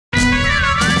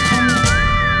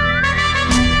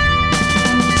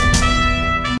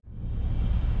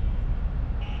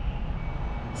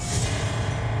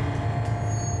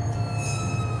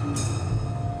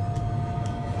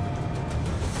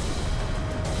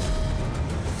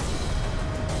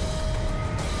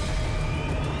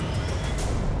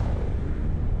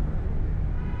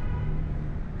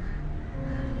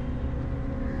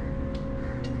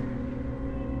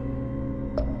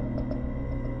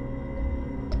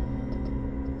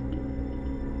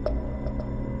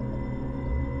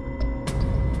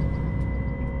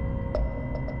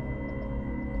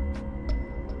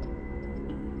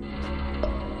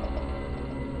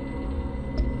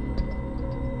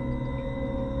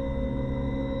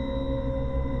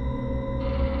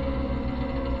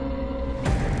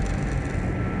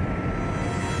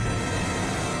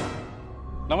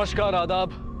नमस्कार,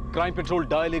 आदाब। Crime petrol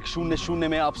dial 100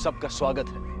 में आप सबका स्वागत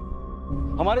है।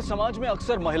 हमारे समाज में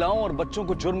अक्सर महिलाओं और बच्चों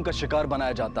को जुर्म का शिकार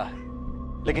बनाया जाता है,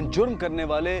 लेकिन जुर्म करने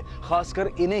वाले खासकर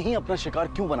इन्हें ही अपना शिकार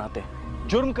क्यों बनाते हैं?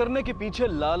 जुर्म करने के पीछे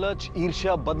लालच,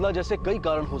 ईर्ष्या, बदला जैसे कई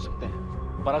कारण हो सकते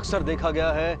हैं, पर अक्सर देखा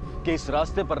गया है कि इस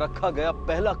रास्ते पर रखा गया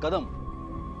पहला कदम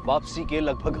वापसी के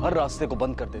लगभग हर रास्ते को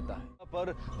बंद कर देता है।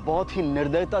 पर बहुत ही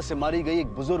निर्दयता से मारी गई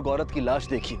एक बुजुर्ग औरत की लाश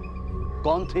देखी।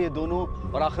 कौन थे ये दोनों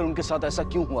और आखिर उनके साथ ऐसा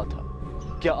क्यों हुआ था?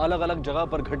 क्या अलग अलग जगह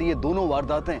पर घटी ये दोनों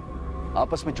वारदातें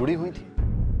आपस में जुड़ी हुई थी?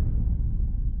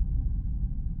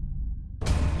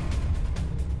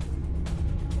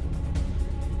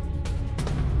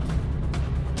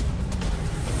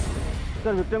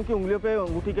 सर, विक्टिम की उंगलियों पे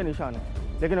अंगूठी के निशान है,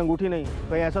 लेकिन अंगूठी नहीं।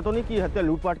 कहीं ऐसा तो नहीं कि हत्या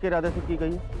लूटपाट के इरादे से की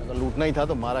गई? अगर लूटना ही था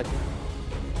तो मारा क्यों?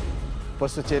 ऊपर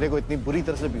से चेहरे को इतनी बुरी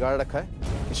तरह से बिगाड़ रखा है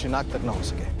कि शिनाख्त तक ना हो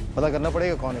सके। पता करना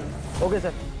पड़ेगा कौन है। ओके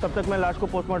सर, तब तक मैं लाश को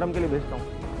पोस्टमार्टम के लिए भेजता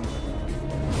हूँ।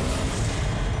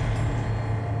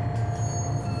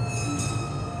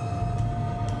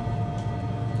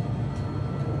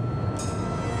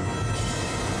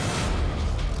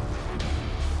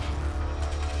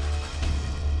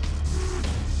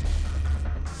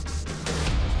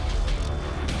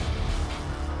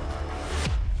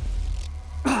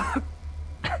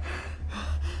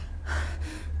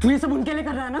 तू ये सब उनके लिए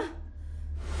कर रहा है ना?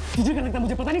 तुझे क्या लगता है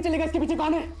मुझे पता नहीं चलेगा इसके पीछे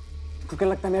कौन है? तुझे क्या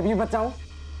लगता है मैं अभी बच्चा हूँ,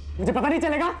 मुझे पता नहीं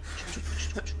चलेगा?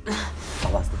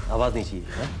 आवाज नहीं चाहिए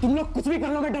है? तुम लोग कुछ भी कर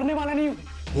लो, मैं डरने वाला नहीं हूँ।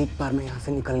 एक बार मैं यहाँ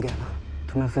से निकल गया ना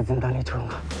तो मैं उसे जिंदा नहीं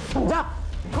छोड़ूंगा, समझा?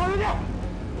 खोल दे।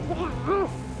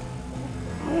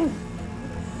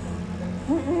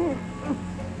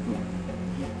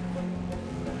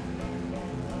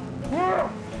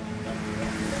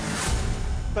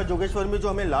 सर, जोगेश्वरी में जो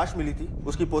हमें लाश मिली थी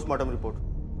उसकी पोस्टमार्टम रिपोर्ट।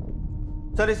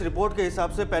 सर, इस रिपोर्ट के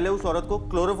हिसाब से पहले उस औरत को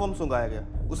क्लोरोफॉर्म सुंघाया गया,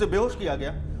 उसे बेहोश किया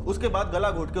गया, उसके बाद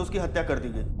गला घोट के उसकी हत्या कर दी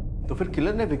गई। तो फिर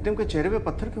किलर ने विक्टिम के चेहरे पे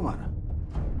पत्थर क्यों मारा?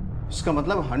 इसका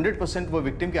मतलब 100% वो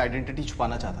विक्टिम की आइडेंटिटी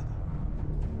छुपाना चाहता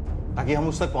था ताकि हम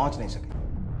उस तक पहुंच नहीं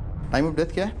सके। टाइम ऑफ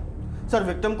डेथ क्या है? सर,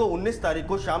 विक्टिम को 19 तारीख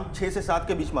को शाम 6 से 7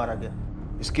 के बीच मारा गया।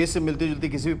 इस केस से मिलती जुलती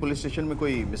किसी भी पुलिस स्टेशन में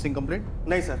कोई मिसिंग कंप्लेंट?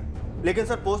 नहीं सर, लेकिन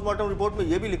सर पोस्टमार्टम रिपोर्ट में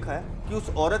यह भी लिखा है कि उस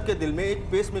औरत के दिल में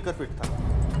एक पेसमेकर फिट था।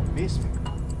 पेसमेकर?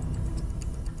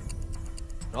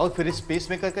 राहुल, फिर इस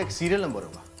पेसमेकर का एक सीरियल नंबर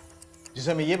होगा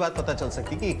जिससे हमें ये बात पता चल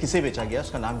सकती है कि किसे बेचा गया,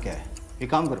 उसका नाम क्या है। एक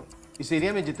काम करो, इस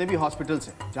एरिया में जितने भी हॉस्पिटल्स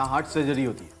हैं जहां हार्ट सर्जरी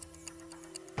होती है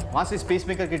वहां से इस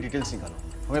पेसमेकर की डिटेल्स निकालो।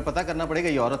 हमें पता करना पड़ेगा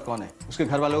ये औरत कौन है, उसके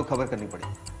घर वालों को खबर करनी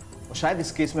पड़ेगी और शायद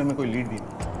इस केस में हमें कोई लीड भी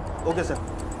मिले। Okay sir.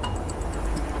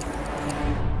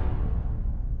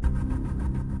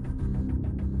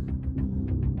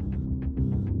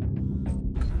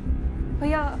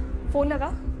 भैया फोन लगा?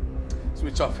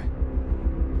 स्विच ऑफ है।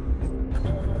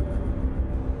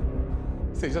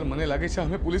 सेजल मने लागे छे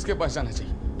हमें पुलिस के पास जाना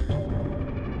चाहिए।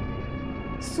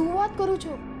 શું વાત करो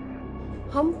છો?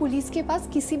 हम पुलिस के पास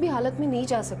किसी भी हालत में नहीं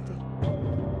जा सकते।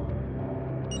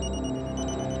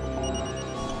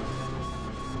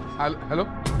 हेलो,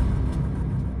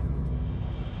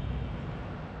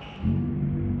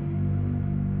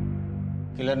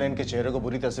 किलर ने इनके चेहरे को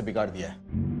बुरी तरह से बिगाड़ दिया है,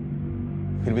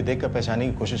 फिर भी देखकर पहचानने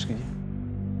की कोशिश कीजिए।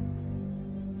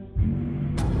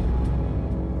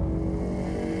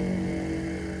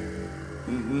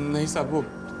 नहीं साहब, वो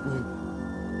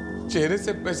चेहरे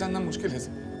से पहचानना मुश्किल है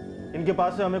सर। इनके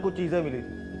पास से हमें कुछ चीजें मिली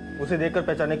थी, उसे देखकर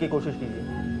पहचानने की कोशिश कीजिए।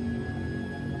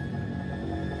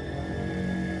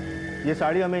 ये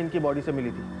साड़ी हमें इनकी बॉडी से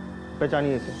मिली थी,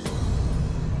 पहचानिए इसे।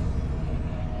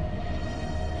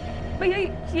 भैया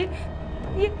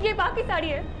ये बाकी साड़ी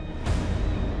है।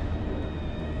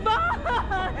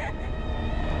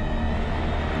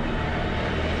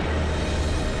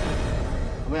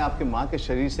 हमें आपके माँ के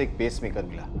शरीर से एक पेसमेकर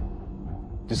मिला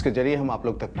जिसके जरिए हम आप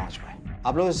लोग तक पहुंच पाए।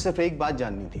 आप लोगों से सिर्फ एक बात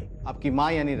जाननी थी, आपकी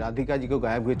माँ यानी राधिका जी को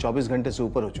गायब हुए 24 घंटे से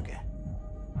ऊपर हो चुके हैं,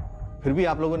 फिर भी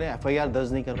आप लोगों ने FIR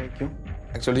दर्ज नहीं करवाई, क्यों?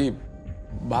 एक्चुअली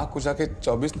बाघ को जाके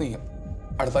 24 नहीं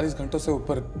 48 घंटों से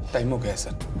ऊपर टाइम हो गया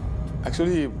सर।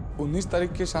 एक्चुअली 19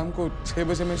 तारीख के शाम को 6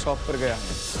 बजे मैं शॉप पर गया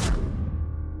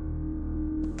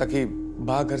ताकि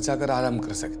बाघ घर जाकर आराम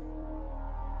कर सके।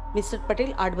 मिस्टर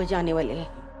पटेल 8 बजे आने वाले हैं,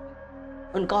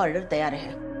 उनका ऑर्डर तैयार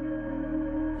है,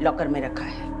 लॉकर में रखा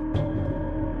है।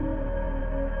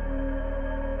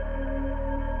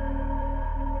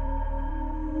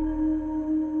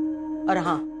 और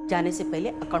हाँ, जाने से पहले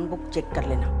अकाउंट बुक चेक कर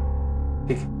लेना।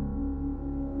 ठीक है।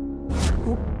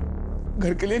 वो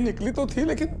घर के लिए निकली तो थी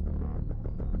लेकिन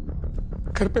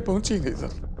घर पे पहुंची नहीं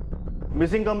सर।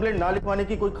 मिसिंग कंप्लेंट ना लिखवाने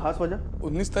की कोई खास वजह?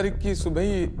 19 तारीख की सुबह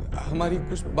ही हमारी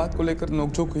कुछ बात को लेकर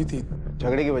नोकझोंक हुई थी।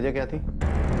 झगड़े की वजह क्या थी?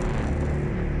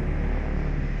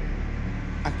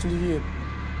 एक्चुअली ये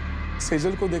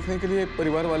सेजल को देखने के लिए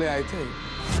परिवार वाले आए थे।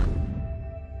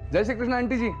 जय श्री कृष्ण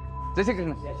आंटी जी। जय श्री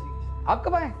कृष्ण। आप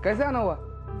कब आए? कैसे आना हुआ?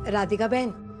 राधिका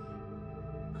बहन,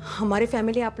 हमारी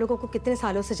फैमिली आप लोगों को कितने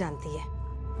सालों से जानती है,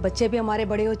 बच्चे भी हमारे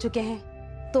बड़े हो चुके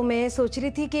हैं, तो मैं सोच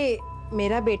रही थी कि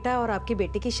मेरा बेटा और आपकी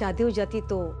बेटी की शादी हो जाती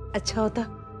तो अच्छा होता।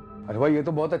 अरे वाह, ये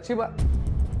तो बहुत अच्छी बात।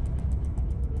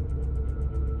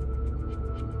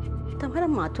 तुम्हारा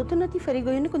माथो तो नहीं फरी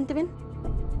गई ना कुंती बहन?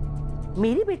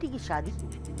 मेरी बेटी की शादी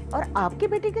और आपके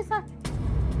बेटे के साथ?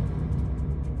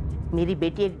 मेरी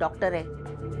बेटी एक डॉक्टर है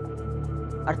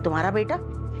और तुम्हारा बेटा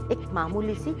एक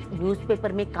मामूली सी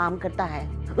न्यूज़पेपर में काम करता है।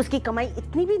 उसकी कमाई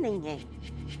इतनी भी नहीं है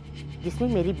जिसमें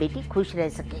मेरी बेटी खुश रह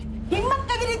सके। हिम्मत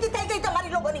कभी नहीं दिखाई गई तुम्हारी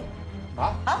लोगों ने,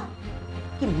 हाँ?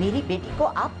 कि मेरी बेटी को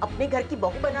आप अपने घर की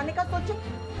बहू बनाने का सोचे?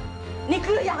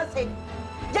 निकलो यहाँ से।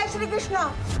 जय श्री कृष्णा।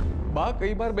 माँ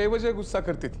कई बार बेवजह गुस्सा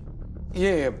करती थी।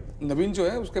 ये नवीन जो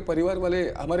है उसके परिवार वाले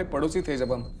हमारे पड़ोसी थे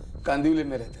जब हम कांदिवली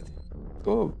में रहते थे,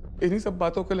 तो इन्हीं सब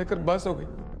बातों को लेकर बहस हो गई।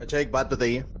 अच्छा एक बात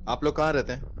बताइए, आप लोग कहाँ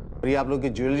रहते हैं और ये आप लोग की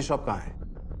ज्वेलरी शॉप कहाँ है?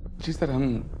 जी सर,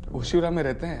 हम ओशिवरा में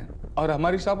रहते हैं और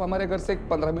हमारी शॉप हमारे घर से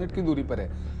 15 मिनट की दूरी पर है।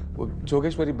 वो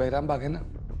जोगेश्वरी बहराम बाग है ना,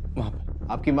 वहाँ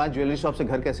पर। आपकी माँ ज्वेलरी शॉप से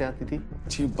घर कैसे आती थी?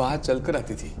 जी बाहर चलकर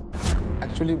आती थी।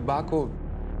 एक्चुअली बा को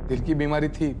दिल की बीमारी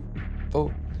थी, तो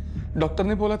डॉक्टर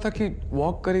ने बोला था कि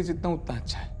वॉक करे जितना उतना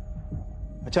अच्छा है।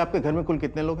 अच्छा, आपके घर में कुल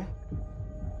कितने लोग हैं?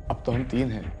 अब तो हम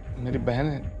 3 हैं। मेरी बहन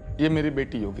है, ये मेरी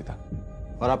बेटी योगिता।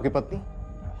 और आपकी पत्नी?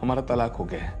 हमारा तलाक हो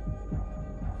गया है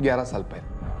 11 साल पहले।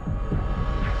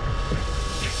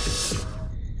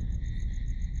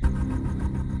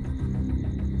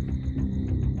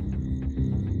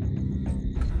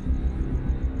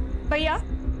 भैया,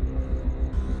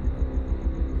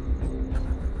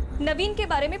 नवीन के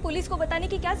बारे में पुलिस को बताने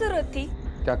की क्या जरूरत थी?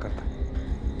 क्या करता?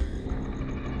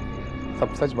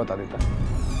 सब सच बता देता।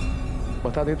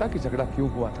 बता देता कि झगड़ा क्यों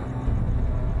हुआ था।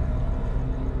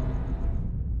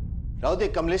 राउत,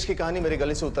 एक कमलेश की कहानी मेरे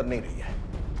गले से उतर नहीं रही है।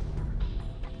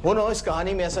 हो ना हो, इस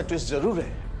कहानी में ऐसा ट्विस्ट जरूर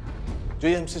है जो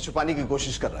ये हमसे छुपाने की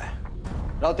कोशिश कर रहा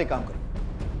है। राउत, एक काम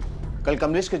करो, कल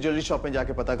कमलेश के ज्वेलरी शॉप में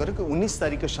जाके पता करो कि 19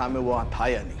 तारीख के शाम में वो वहां था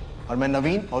या नहीं, और मैं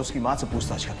नवीन और उसकी मां से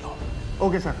पूछताछ करता हूं।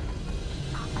 Okay sir.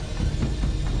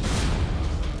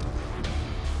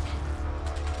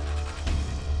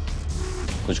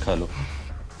 कुछ खा लो।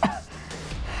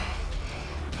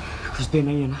 कुछ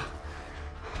देना ही है ना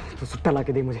तो सुट्टा ला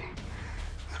के दे, मुझे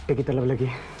सुट्टे की तलब लगी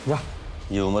है। जा।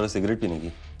 ये उम्र है सिगरेट पीने की?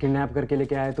 किडनैप करके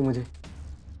लेके आया तू मुझे,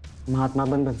 महात्मा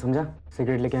बन समझा?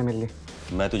 सिगरेट लेके आया मेरे लिए।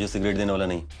 मैं तुझे सिगरेट देने वाला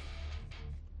नहीं।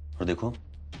 और देखो,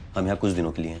 हम यहाँ कुछ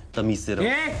दिनों के लिए हैं, तमीज से रहो।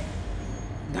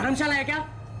 धर्मशाला है क्या?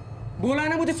 बोला है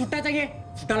ना मुझे सुट्टा चाहिए,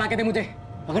 सुट्टा ला के दे मुझे।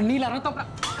 अगर नहीं ला रहा तो अपना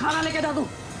खाना लेके जा तू।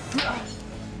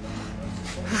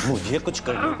 मुझे कुछ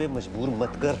करने पे मजबूर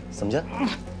मत कर, समझा?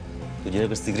 तुझे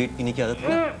अगर सिगरेट पीने की आदत है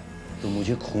ना, तो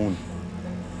मुझे खून।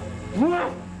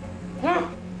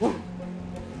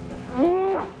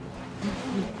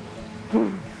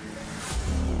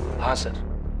 हाँ सर,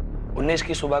 19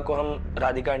 की सुबह को हम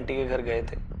राधिका आंटी के घर गए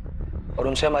थे और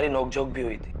उनसे हमारी नोकझोंक भी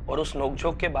हुई थी। और उस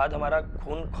नोकझोंक के बाद हमारा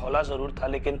खून खौला जरूर था,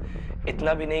 लेकिन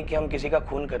इतना भी नहीं कि हम किसी का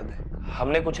खून कर दें।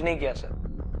 हमने कुछ नहीं किया सर।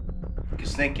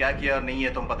 किसने क्या किया और नहीं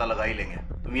है तो हम पता लगा ही लेंगे।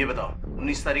 तुम ये बताओ,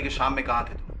 19 तारीख की शाम में कहाँ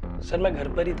थे तुम? सर मैं घर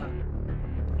पर ही था,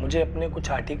 मुझे अपने कुछ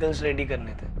आर्टिकल्स रेडी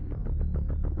करने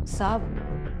थे। साहब,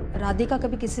 राधिका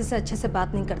कभी किसी से अच्छे से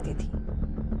बात नहीं करती थी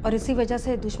और इसी वजह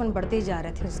से दुश्मन बढ़ते ही जा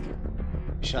रहे थे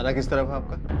उसके। इशारा किस तरफ है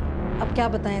आपका? अब क्या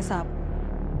बताएं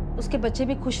साहब, उसके बच्चे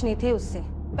भी खुश नहीं थे उससे,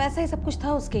 पैसा ही सब कुछ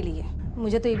था उसके लिए।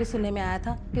 मुझे तो ये भी सुनने में आया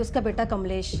था कि उसका बेटा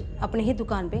कमलेश अपनी ही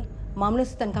दुकान पे मामूली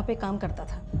से तनख्वाह पे काम करता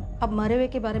था। अब मरे हुए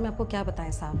के बारे में आपको क्या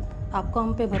बताएं साहब? आपको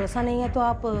हम पे भरोसा नहीं है तो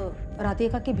आप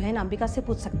राधिका की बहन अंबिका से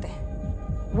पूछ सकते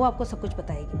हैं, वो आपको सब कुछ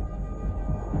बताएगी।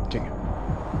 ठीक है।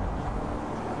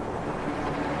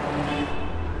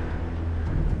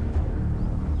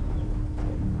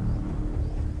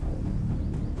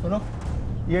 सुनो,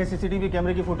 ये सीसीटीवी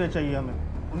कैमरे की फुटेज चाहिए हमें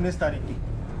 19 तारीख की।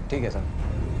 ठीक है सर।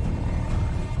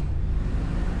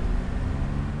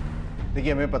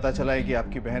 देखिए, हमें पता चला है कि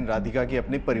आपकी बहन राधिका की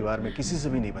अपने परिवार में किसी से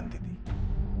भी नहीं बनती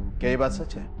थी। क्या ये बात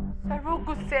सच है? सर वो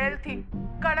गुस्सैल थी,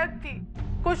 कड़क थी।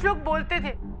 कुछ लोग बोलते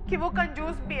थे कि वो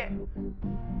कंजूस भी है,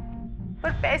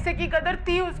 पर पैसे की कदर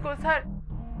थी उसको सर।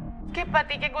 उसके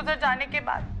पति के गुजर जाने के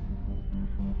बाद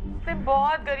उसने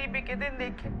बहुत गरीबी के दिन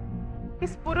देखे।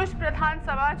 इस पुरुष प्रधान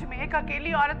समाज में एक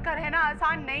अकेली औरत का रहना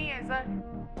आसान नहीं है सर।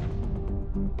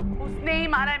 उसने ही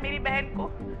मारा है मेरी बहन को।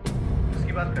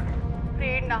 किसकी बात कर रही हो?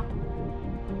 प्रेरणा,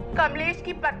 कमलेश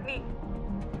की पत्नी,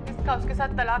 जिसका उसके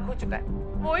साथ तलाक हो चुका है।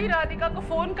 वो ही राधिका को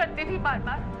फोन करती थी, बार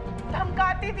बार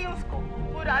धमकाती थी उसको।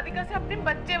 वो राधिका से अपने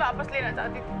बच्चे वापस लेना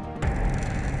चाहती थी।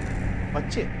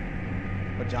 बच्चे?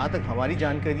 पर जहां तक हमारी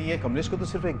जानकारी है कमलेश को तो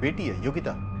सिर्फ एक बेटी है,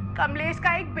 योगिता। कमलेश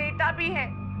का एक बेटा भी है,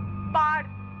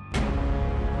 पार्थ।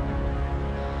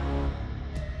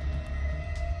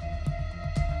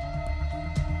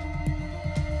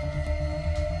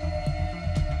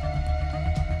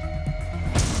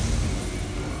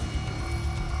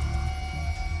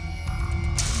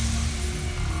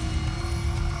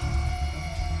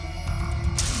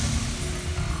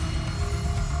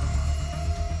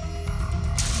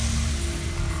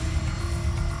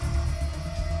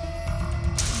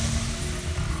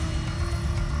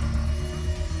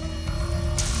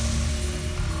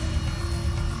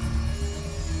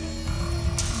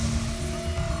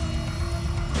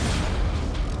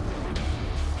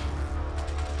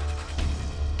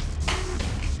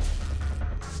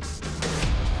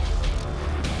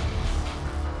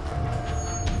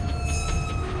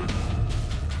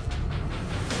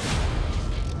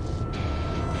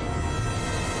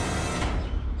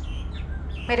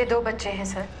 मेरे 2 बच्चे हैं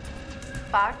सर,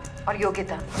 पार्थ और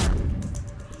योगिता।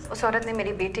 उस औरत ने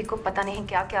मेरी बेटी को पता नहीं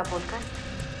क्या क्या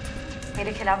बोलकर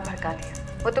मेरे खिलाफ भड़का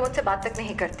दिया। वो तो मुझसे बात तक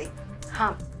नहीं करती।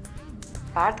 हाँ,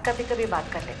 पार्थ कभी कभी बात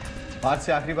कर लेता। पार्थ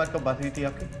से आखिरी बार कब बात हुई थी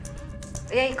आपकी?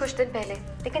 यही कुछ दिन पहले,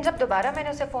 लेकिन जब दोबारा मैंने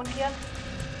उसे फ़ोन किया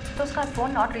तो उसका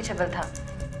फ़ोन नॉट रीचेबल था।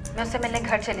 मैं उससे मिलने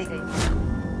घर चली गई।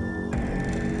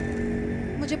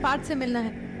 मुझे पार्थ से मिलना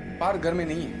है। पार्थ घर में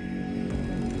नहीं है,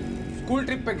 स्कूल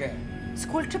ट्रिप पे गए।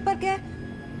 स्कूल ट्रिप पर गया,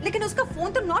 लेकिन उसका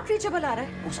फोन तो नॉट रीचेबल आ रहा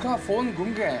है। उसका फोन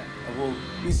गुम गया है, वो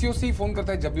पीसीओ से ही फोन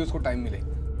करता है जब भी उसको टाइम मिले।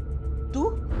 तू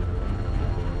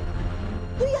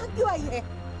यहाँ क्यों आई है?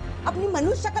 अपनी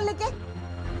मनुष्य शक्ल लेके?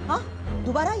 हाँ,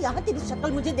 दोबारा यहाँ तेरी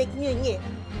शक्ल मुझे देखनी नहीं है,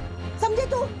 समझे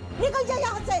तू? निकल जा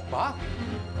यहाँ से।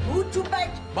 तू चुप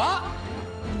बैठ।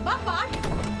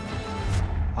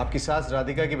 आपकी सास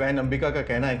राधिका की बहन अंबिका का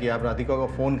कहना है कि आप राधिका को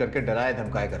फोन करके डराए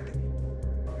धमकाए करती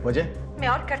थी। वजह? मैं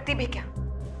और करती भी क्या?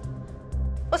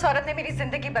 उस औरत ने मेरी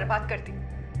जिंदगी बर्बाद कर दी।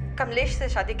 कमलेश से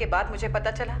शादी के बाद मुझे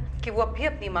पता चला कि वो अब भी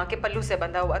अपनी माँ के पल्लू से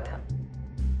बंधा हुआ था।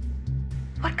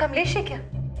 और कमलेश ही क्या,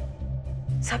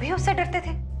 सभी उससे डरते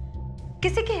थे।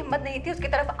 किसी की हिम्मत नहीं थी उसकी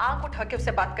तरफ आंख उठा के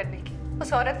उससे बात करने की।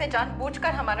 उस औरत ने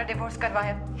जानबूझकर हमारा डिवोर्स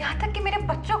करवाया, यहाँ तक कि मेरे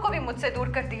बच्चों को भी मुझसे दूर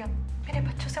कर दिया। मेरे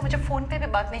बच्चों से मुझे फोन पे भी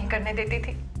बात नहीं करने देती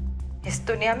थी। इस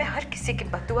दुनिया में हर किसी की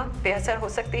बद्दुआ बेअसर हो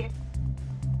सकती है,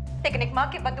 लेकिन एक माँ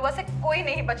की बद्दुआ से कोई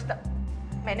नहीं बचता।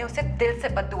 मैंने उसे दिल से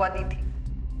बद्दुआ दी थी।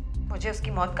 मुझे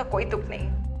उसकी मौत का कोई दुख नहीं।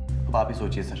 अब आप ही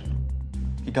सोचिए सर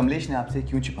कि कमलेश ने आपसे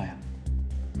क्यों छिपाया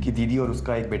कि दीदी और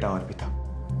उसका एक बेटा और भी था।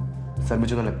 सर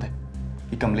मुझे तो लगता है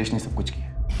कि कमलेश ने सब कुछ किया।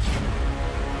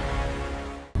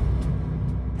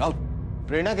 राहुल,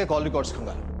 प्रेरणा के कॉल रिकॉर्ड्स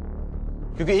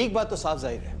खंगालो, क्योंकि एक बात तो साफ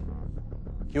जाहिर है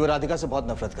कि वो राधिका से बहुत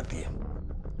नफरत करती है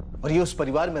और ये उस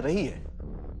परिवार में रही है,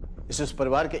 इसे उस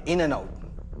परिवार के इन एंड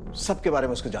आउट सबके बारे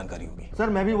में उसको जानकारी होगी। सर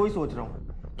मैं भी वही सोच रहा हूँ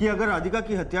कि अगर राधिका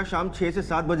की हत्या शाम 6 से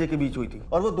 7 बजे के बीच हुई थी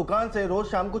और वो दुकान से रोज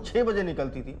शाम को 6 बजे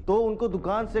निकलती थी, तो उनको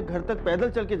दुकान से घर तक पैदल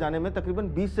चल के जाने में तकरीबन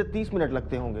 20 से 30 मिनट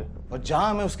लगते होंगे। और जहां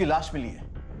हमें उसकी लाश मिली है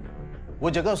वो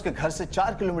जगह उसके घर से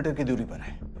 4 किलोमीटर की दूरी पर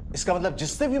है। इसका मतलब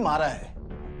जिसने भी मारा है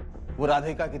वो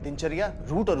राधिका की दिनचर्या,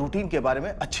 रूट और रूटीन के बारे में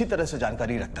अच्छी तरह से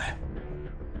जानकारी रखता है।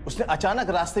 उसने अचानक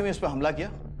रास्ते में उस पर हमला किया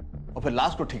और फिर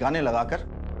लाश को ठिकाने लगाकर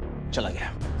चला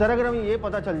गया। सर अगर हमें ये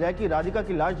पता चल जाए कि राधिका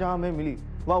की लाश जहां हमें मिली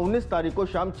वह 19 तारीख को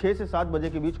शाम 6 से 7 बजे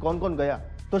के बीच कौन कौन गया,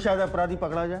 तो शायद अपराधी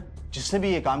पकड़ा जाए। जिसने भी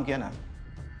ये काम किया ना,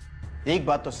 एक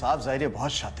बात तो साफ जाहिर है,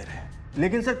 बहुत शातिर है।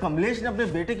 लेकिन सर कमलेश ने अपने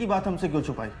बेटे की बात हमसे क्यों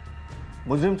छुपाई?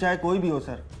 मुजरिम चाहे कोई भी हो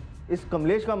सर, इस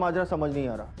कमलेश का माजरा समझ नहीं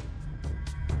आ रहा।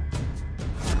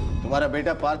 तुम्हारा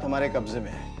बेटा पार्थ हमारे कब्जे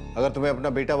में है। अगर तुम्हें अपना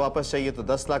बेटा वापस चाहिए तो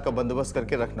 10 लाख का बंदोबस्त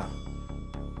करके रखना,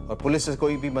 और पुलिस से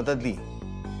कोई भी मदद ली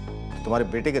तो तुम्हारे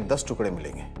बेटे के 10 टुकड़े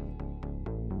मिलेंगे।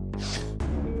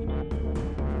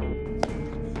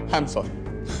 आई एम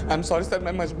सॉरी सर,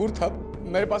 मैं मजबूर था,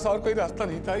 मेरे पास और कोई रास्ता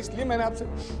नहीं था, इसलिए मैंने आपसे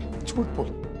झूठ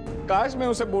बोला। काश मैं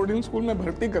उसे बोर्डिंग स्कूल में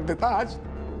भर्ती कर देता,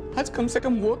 आज कम से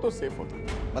कम वो तो सेफ होता।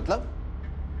 मतलब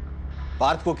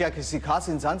पार्थ को क्या किसी खास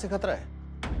इंसान से खतरा है?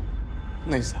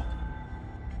 नहीं साहब,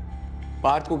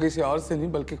 पार्थ को किसी और से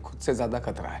नहीं बल्कि खुद से ज्यादा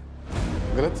खतरा है।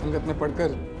 गलत संगत में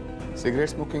पड़कर सिगरेट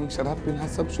स्मोकिंग, शराब पीना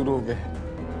सब शुरू हो गया है।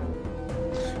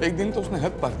 एक दिन तो उसने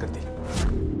हद पार कर दी।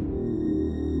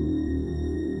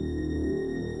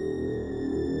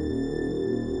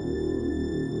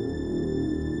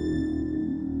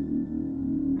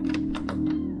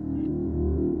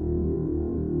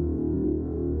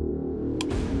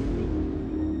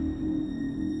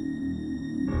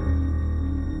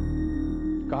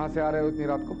 कहाँ से आ रहे हो इतनी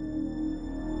रात को?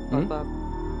 पापा,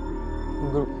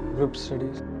 group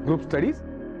studies. Group studies?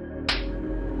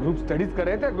 Group studies कर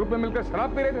रहे थे, ग्रुप में मिलकर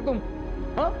शराब पी रहे थे तुम।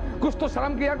 हाँ, कुछ तो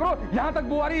शर्म किया करो, यहाँ तक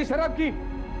बुआ रही है शराब की।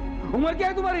 उम्र क्या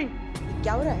है तुम्हारी?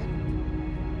 क्या हो रहा है?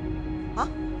 हाँ,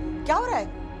 क्या हो रहा है?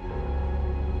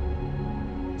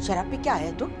 शराब पे क्या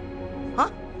है तू? हाँ,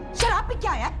 शराब पे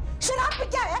क्या है? शराब पे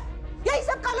क्या है? यही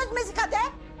सब कॉलेज में सिखाते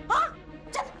हैं? हाँ,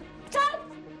 चल, चल।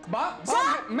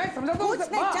 मैं समझाता हूँ। चल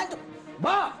तू।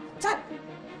 चल,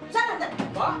 चल अंदर।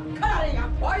 खड़ा रहे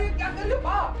यहाँ। ये क्या कर रही हो?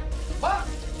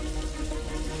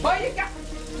 ये क्या?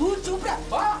 तू चुप रह।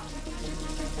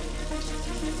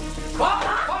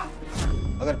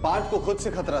 अगर पार्थ को खुद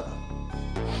से खतरा था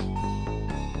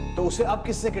तो उसे अब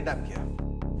किसने किडनैप किया?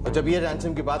 और जब ये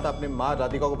रैंसम की बात आपने माँ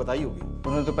राधिका को बताई होगी,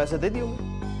 उन्होंने तो पैसे दे दिए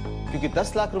होंगे, क्योंकि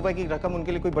 10 लाख रुपए की रकम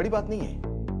उनके लिए कोई बड़ी बात नहीं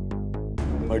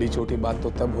है। बड़ी छोटी बात तो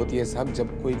तब होती है साहब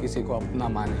जब कोई किसी को अपना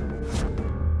माने।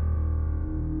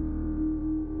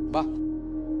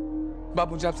 बा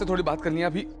मुझे आपसे थोड़ी बात करनी है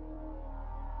अभी।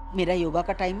 मेरा योगा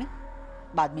का टाइम है,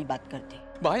 बाद में बात करते।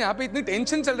 बा यहाँ पे इतनी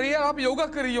टेंशन चल रही है, आप योगा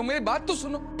कर रही हो, मेरी बात तो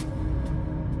सुनो।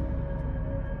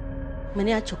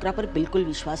 मैंने आज छोकरा पर बिल्कुल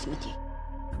विश्वास नहीं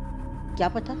किया। क्या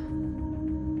पता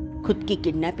खुद की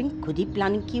किडनैपिंग खुद ही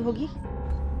प्लानिंग की होगी।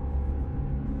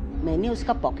 मैंने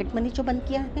उसका पॉकेट मनी जो बंद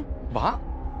किया है। वाह,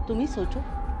 तुम ही सोचो,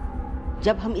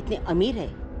 जब हम इतने अमीर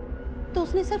हैं तो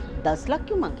उसने सिर्फ 10 लाख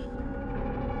क्यों मांगे?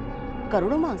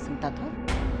 करोड़ों मांग सकता था।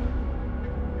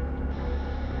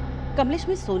 कमलेश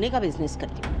में सोने का बिजनेस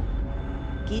करती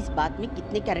हूँ कि इस बात में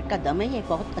कितने कैरेट का दम है ये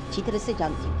बहुत अच्छी तरह से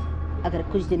जानती हूँ। अगर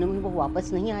कुछ दिनों में वो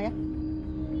वापस नहीं आया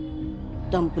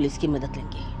तो हम पुलिस की मदद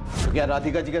लेंगे। तो क्या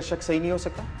राधिका जी का शक सही नहीं हो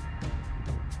सकता?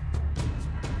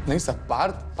 नहीं सर,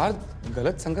 पार्थ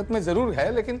गलत संगत में जरूर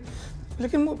है,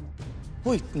 लेकिन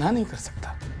वो इतना नहीं कर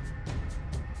सकता,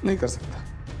 नहीं कर सकता।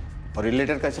 और ये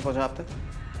लेटर कैसे पहुंचा आप तक?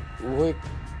 वो एक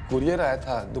कुरियर आया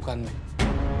था दुकान में।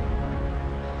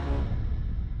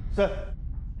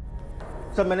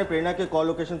 सर मैंने प्रेरणा के कॉल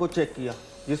लोकेशन को चेक किया।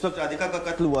 जिस वक्त राधिका का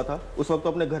कत्ल हुआ था उस वक्त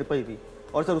तो अपने घर पर ही थी,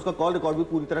 और सर उसका कॉल रिकॉर्ड भी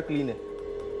पूरी तरह क्लीन है।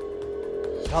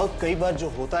 राउत, कई बार जो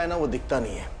होता है ना वो दिखता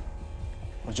नहीं है,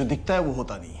 और जो दिखता है वो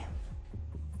होता नहीं है।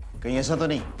 कहीं ऐसा तो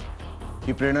नहीं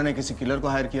कि प्रेरणा ने किसी किलर को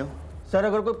हायर किया हो? सर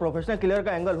अगर कोई प्रोफेशनल किलर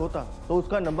का एंगल होता तो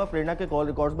उसका नंबर प्रेरणा के कॉल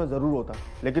रिकॉर्ड्स में जरूर होता,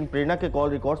 लेकिन प्रेरणा के कॉल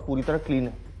रिकॉर्ड्स पूरी तरह क्लीन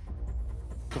है।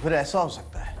 तो फिर ऐसा हो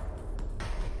सकता है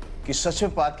कि सच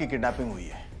में पार्थ की किडनैपिंग हुई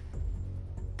है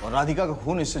और राधिका का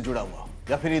खून इससे जुड़ा हुआ,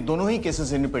 या फिर ये दोनों ही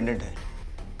केसेस इंडिपेंडेंट हैं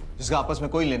जिसका आपस में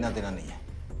कोई लेना देना नहीं है।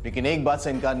 लेकिन एक बात से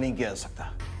इनकार नहीं किया जा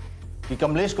सकता कि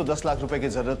कमलेश को 10 लाख रुपए की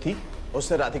जरूरत थी,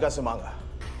 उसने राधिका से मांगा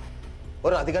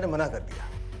और राधिका ने मना कर दिया।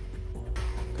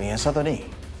 कहीं ऐसा तो नहीं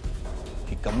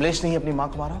कि कमलेश ने ही अपनी मां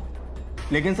को मारा?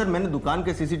 लेकिन सर मैंने दुकान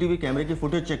के सीसीटीवी कैमरे की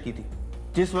फुटेज चेक की थी।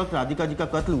 जिस वक्त राधिका जी का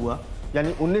कत्ल हुआ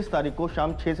यानी 19 तारीख को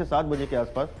शाम 6 से 7 बजे के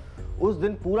आसपास, उस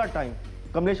दिन पूरा टाइम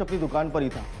कमलेश अपनी दुकान पर ही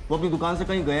था। वो अपनी दुकान से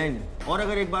कहीं गया ही नहीं। और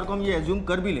अगर एक बार को हम ये एज्यूम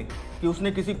कर भी लें कि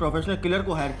उसने किसी प्रोफेशनल किलर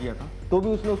को हायर किया था, तो भी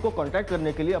उसने उसको कॉन्टैक्ट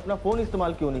करने के लिए अपना फ़ोन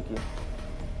इस्तेमाल क्यों नहीं किया?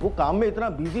 वो काम में इतना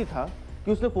बिजी था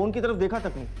कि उसने फ़ोन की तरफ देखा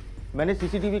तक नहीं। मैंने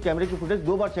सीसीटीवी कैमरे की फुटेज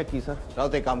 2 बार चेक की सर।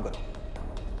 राउत, एक काम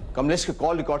करो, कमलेश के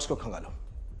कॉल रिकॉर्ड्स को खंगालो,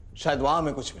 शायद वहां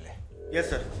हमें कुछ मिले। Yes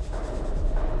sir.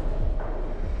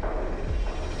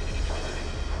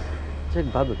 अच्छा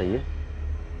एक बात बताइए,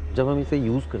 जब हम इसे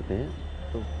यूज़ करते हैं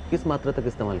तो किस मात्रा तक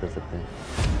इस्तेमाल कर सकते हैं?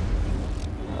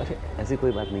 अरे ऐसी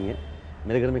कोई बात नहीं है,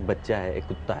 मेरे घर में एक बच्चा है, एक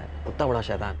कुत्ता है, कुत्ता बड़ा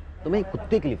शैतान, तो मैं एक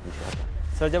कुत्ते के लिए पूछ रहा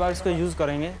था। सर जब आप इसको यूज़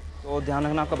करेंगे तो ध्यान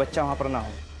रखना आपका बच्चा वहाँ पर ना हो,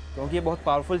 क्योंकि ये बहुत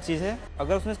पावरफुल चीज़ है।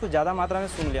 अगर उसने इसको ज़्यादा मात्रा में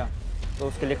सूंघ लिया तो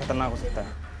उसके लिए खतरनाक हो सकता है।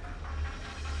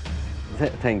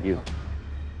 थैंक यू,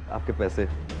 आपके पैसे।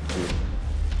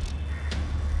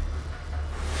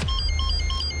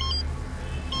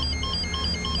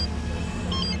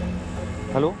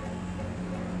 हेलो,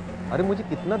 अरे मुझे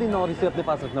कितना दिन और इसे अपने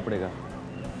पास रखना पड़ेगा?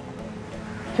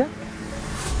 क्या?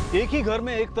 एक ही घर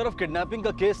में एक तरफ किडनैपिंग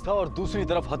का केस था और दूसरी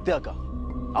तरफ हत्या का।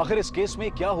 आखिर इस केस में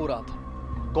क्या हो रहा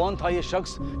था? कौन था ये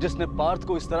शख्स जिसने पार्थ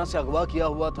को इस तरह से अगवा किया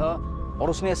हुआ था और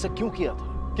उसने ऐसा क्यों किया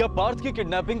था? क्या पार्थ की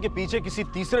किडनैपिंग के पीछे किसी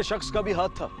तीसरे शख्स का भी हाथ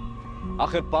था?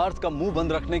 आखिर पार्थ का मुंह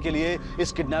बंद रखने के लिए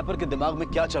इस किडनैपर के दिमाग में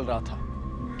क्या चल रहा था?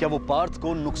 क्या वो पार्थ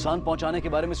को नुकसान पहुंचाने के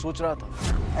बारे में सोच रहा था?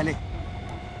 अले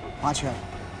 5000।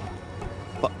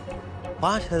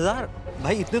 5000?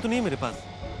 भाई इतने तो नहीं मेरे पास।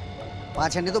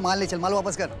 5 घंटे तो मान ले, चल माल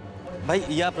वापस कर। भाई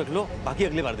ये आप रख लो, बाकी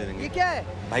अगली बार दे देंगे। ये क्या है?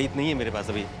 भाई इतना ही है मेरे पास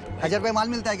अभी। 1000 रुपए माल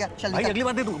मिलता है क्या? चल भाई अगली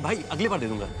बार दे दूंगा, भाई अगली बार दे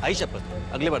दूंगा, आई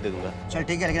शपथ, अगली बार दे दूंगा। चल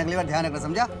ठीक है, लेकिन अगली बार ध्यान रखना,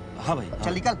 समझा? हाँ भाई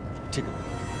चल निकल। ठीक है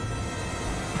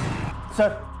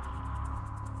सर।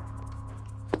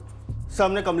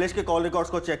 हमने कमलेश के कॉल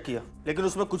रिकॉर्ड्स को चेक किया, लेकिन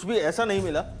उसमें कुछ भी ऐसा नहीं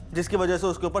मिला जिसकी वजह से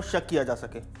उसके ऊपर शक किया जा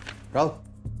सके। राउत,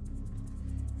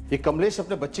 ये कमलेश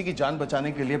अपने बच्चे की जान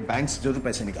बचाने के लिए बैंक से जरूर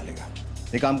पैसे निकालेगा,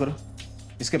 एक काम करो,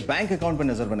 इसके बैंक अकाउंट पर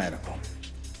नजर बनाए रखो।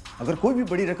 अगर कोई भी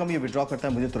बड़ी रकम ये विड्रॉ करता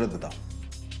है मुझे तुरंत बताओ।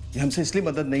 ये हमसे इसलिए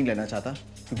मदद नहीं लेना चाहता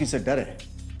क्योंकि इसे डर है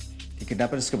कि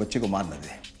किडनैपर इसके बच्चे को मार न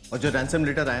दे। और जो रैंसम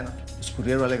लेटर आया ना, उस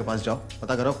कुरियर वाले के पास जाओ,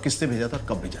 पता करो किसने भेजा था और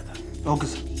कब भेजा था। Okay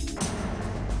sir.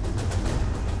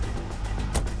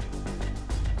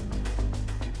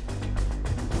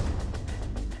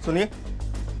 सुनिए,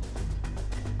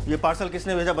 ये पार्सल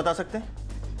किसने भेजा बता सकते हैं?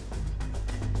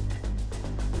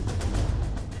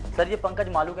 सर ये पंकज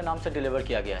मालू के नाम से डिलीवर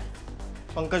किया गया है।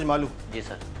 पंकज मालू? जी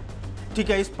सर। ठीक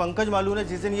है, इस पंकज मालू ने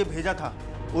जिस दिन ये भेजा था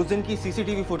उस दिन की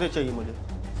सीसीटीवी फुटेज चाहिए मुझे।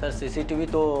 सर सीसीटीवी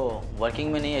तो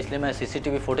वर्किंग में नहीं है, इसलिए मैं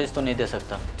सीसीटीवी फुटेज तो नहीं दे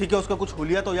सकता। ठीक है, उसका कुछ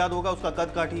हुलिया तो याद होगा, उसका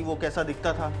कद काठी, वो कैसा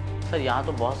दिखता था? सर यहाँ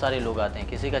तो बहुत सारे लोग आते हैं,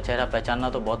 किसी का चेहरा पहचानना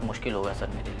तो बहुत मुश्किल होगा सर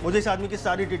मेरे लिए। मुझे इस आदमी की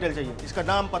सारी डिटेल चाहिए, इसका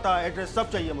नाम, पता, एड्रेस सब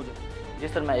चाहिए मुझे। जी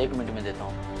सर, मैं 1 मिनट में देता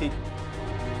हूँ। ठीक।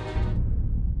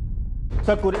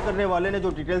 सर, कुरियर करने वाले ने जो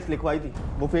डिटेल्स लिखवाई थी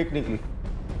वो फेक निकली।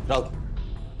 राउत,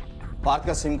 पार्थ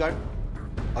का सिम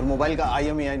कार्ड और मोबाइल का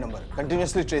IMEI नंबर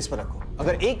कंटिन्यूअसली ट्रेस पर रखो।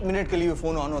 अगर 1 मिनट के लिए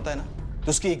फोन ऑन होता है ना, तो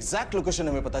उसकी एग्जैक्ट लोकेशन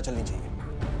हमें पता चलनी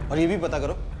चाहिए। और ये भी पता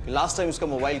करो कि लास्ट टाइम उसका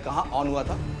मोबाइल कहाँ ऑन हुआ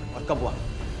था और कब हुआ।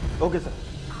 Okay sir.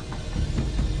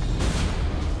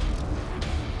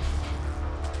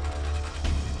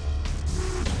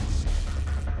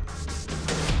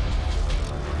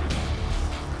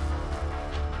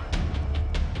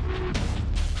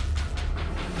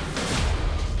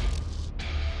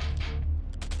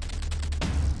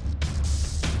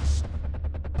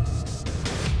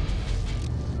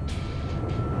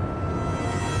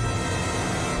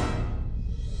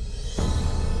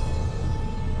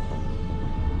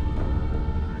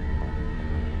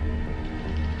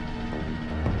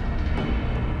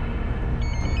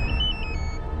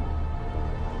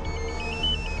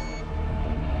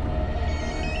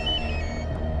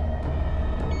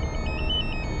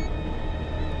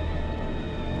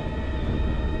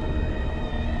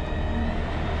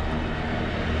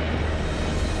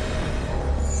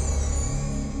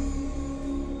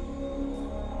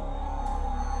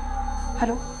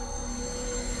 हेलो,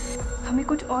 हमें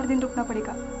कुछ और दिन रुकना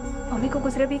पड़ेगा। मम्मी को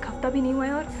गुजरे भी 1 हफ्ता भी नहीं हुआ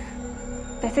है और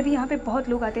वैसे भी यहाँ पे बहुत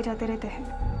लोग आते जाते रहते हैं।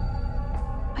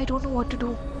 I don't know what to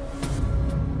do.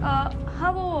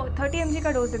 हाँ, वो 30 mg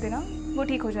का डोज दे देना, वो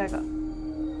ठीक हो जाएगा।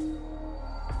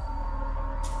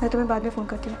 मैं तुम्हें बाद में फ़ोन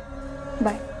करती हूँ।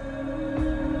 बाय।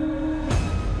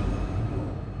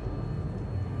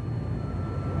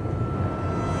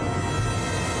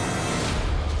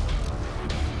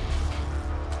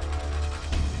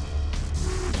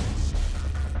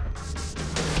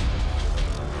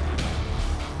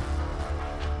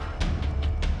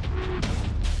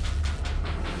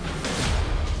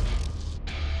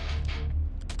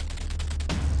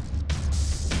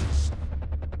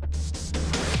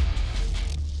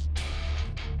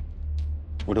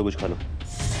 उठो, कुछ खा लो।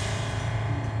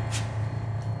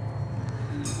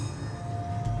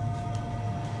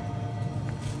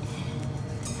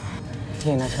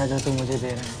 ये नशा जो तू मुझे दे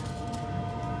रहा है,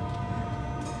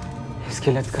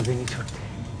 इसकी लत कभी नहीं छूटती।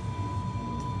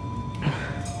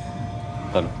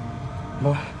 खा लो।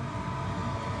 बोल,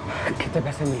 कितने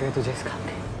पैसे मिल रहे तुझे इस काम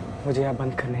के? मुझे यहाँ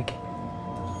बंद करने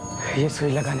के, ये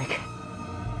सुई लगाने के?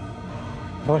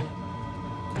 बोल,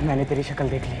 मैंने तेरी शक्ल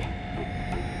देख ली है।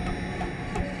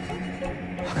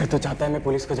 अगर तू चाहता है मैं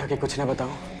पुलिस को जाके कुछ ना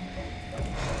बताऊं,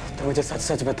 तो मुझे सच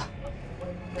सच बता,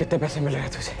 कितने पैसे मिल रहे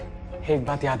हैं तुझे? एक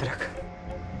बात याद रख,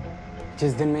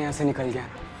 जिस दिन मैं यहाँ से निकल गया,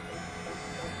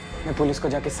 मैं पुलिस को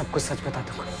जाके सब कुछ सच बता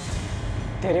दूंगा,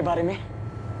 तेरे बारे में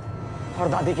और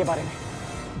दादी के बारे में।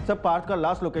 सब पार्थ का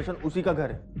लास्ट लोकेशन उसी का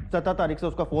घर है। 17 तारीख से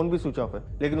उसका फोन भी स्विच ऑफ है,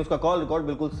 लेकिन उसका कॉल रिकॉर्ड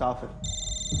बिल्कुल साफ है।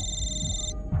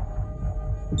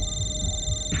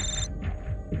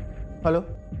 हेलो,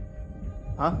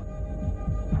 हाँ,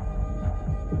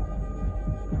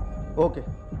 ओके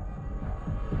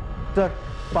सर,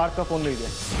 पार्थ का फोन ले लिया।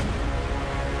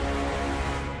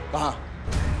 कहाँ?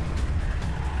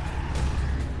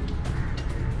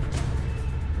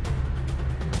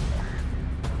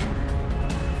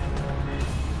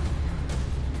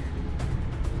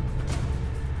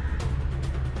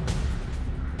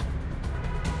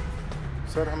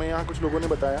 सर, हमें यहाँ कुछ लोगों ने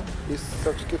बताया इस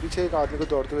शख्स के पीछे एक आदमी को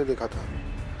दौड़ते हुए देखा था।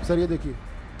 सर ये देखिए,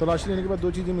 तलाशी लेने के बाद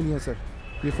 2 चीज़ें मिली हैं सर,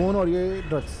 ये फ़ोन और ये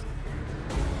ड्रग्स।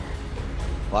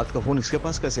 पार्थ का फोन इसके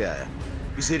पास कैसे आया?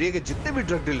 इस एरिया के जितने भी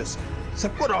ड्रग डीलर्स हैं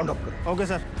सबको राउंड अप करो। Okay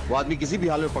sir. वो आदमी किसी भी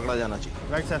हाल में पकड़ा जाना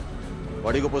चाहिए। Right sir.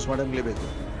 बॉडी को पोस्टमार्टम के लिए भेज दो।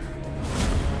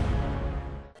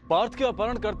 पार्थ के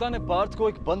अपहरणकर्ता ने पार्थ को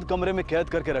एक बंद कमरे में कैद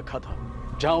करके रखा था,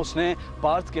 जहां उसने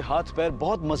पार्थ के हाथ पैर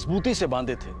बहुत मजबूती से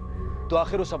बांधे थे। तो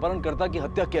आखिर उस अपहरणकर्ता की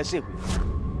हत्या कैसे हुई?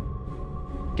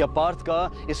 क्या पार्थ का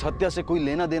इस हत्या से कोई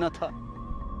लेना देना था?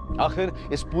 आखिर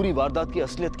इस पूरी वारदात की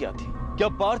असलियत क्या थी? क्या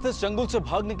पार्थ इस जंगल से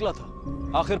भाग निकला था?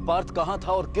 आखिर पार्थ कहां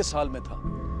था और किस हाल में था?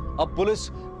 अब पुलिस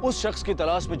उस शख्स की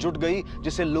तलाश में जुट गई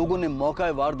जिसे लोगों ने मौका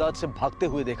वारदात से भागते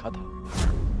हुए देखा था।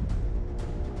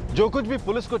 जो कुछ भी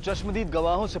पुलिस को चश्मदीद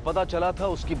गवाहों से पता चला था,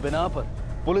 उसकी बिना पर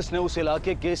पुलिस ने उस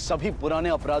इलाके के सभी पुराने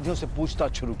अपराधियों से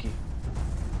पूछताछ शुरू की।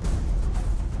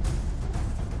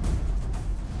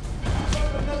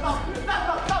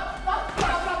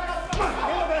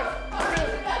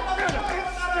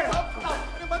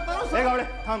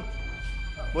 हम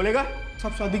बोलेगा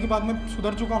सब शादी के बाद मैं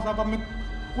सुधर चुका हूँ साहब। अब मैं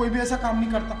कोई भी ऐसा काम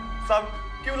नहीं करता। साहब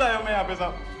क्यों लाए हो मैं यहाँ पे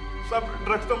साहब? सब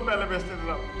ड्रग्स तो हम पहले बेचते थे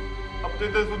साहब। अब तो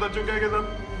इतने सुधर चुके हैं कि सब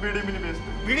बीड़ी भी नहीं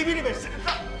बेचते। बीड़ी भी नहीं बेचते?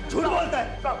 झूठ बोलता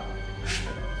है साहब।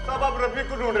 आप रफीक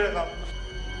को ढूंढ रहे हैं साहब।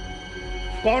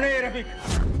 कौन है ये रफीक?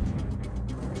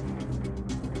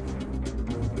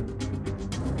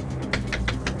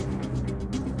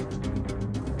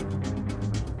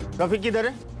 रफीक किधर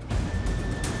है?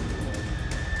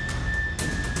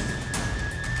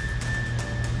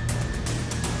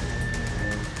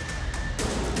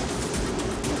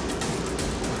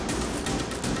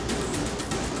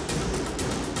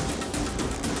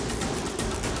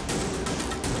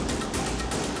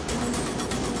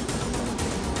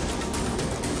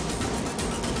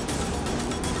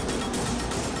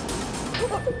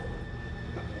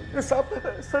 साहब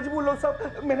सच बोल रहा हूँ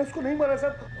साहब, मैंने उसको नहीं मारा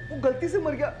साहब। वो गलती से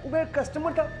मर गया। वो मेरा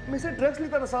कस्टमर था, मैं से ड्रग्स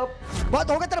लेता था साहब। बात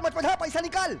हो गई तेरा बचपन है, पैसा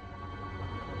निकाल।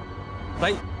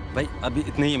 भाई अभी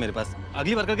इतने ही है मेरे पास,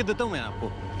 अगली बार करके देता हूँ मैं आपको।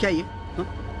 क्या ये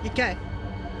ये क्या है?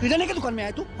 किराने की दुकान में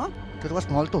आया तू? हाँ तेरे पास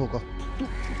माल तो होगा। तू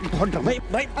बहुत ड्रामा।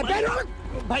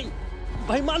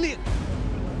 भाई मान लिए।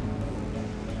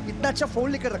 इतना अच्छा फोन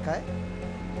लेकर रखा है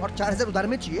और 4000 उधार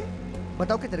में चाहिए।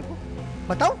 बताओ कि तेरे को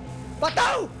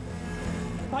बताओ।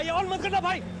 भाई ऑन मत करना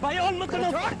भाई ऑन मत करना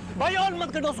भाई ऑन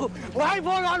मत करना उसको भाई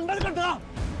फोन ऑन मत करना।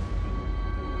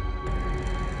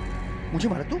 मुझे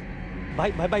मारा तू?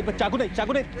 भाई चाकू नहीं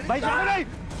भाई चाकू नहीं।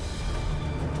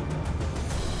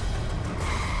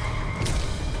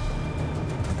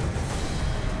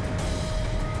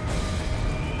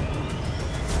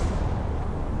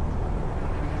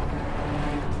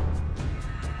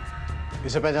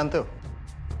 इसे पहचानते हो?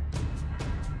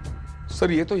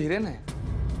 सर ये तो हिरेन है,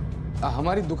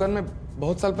 हमारी दुकान में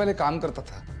बहुत साल पहले काम करता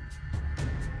था।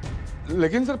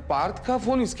 लेकिन सर पार्थ का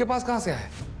फोन इसके पास कहां से आया?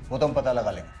 वो तो हम पता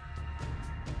लगा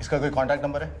लेंगे। इसका कोई कांटेक्ट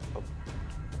नंबर है?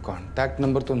 कांटेक्ट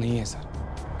नंबर तो नहीं है सर।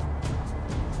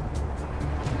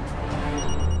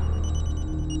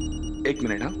 एक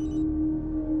मिनट। हाँ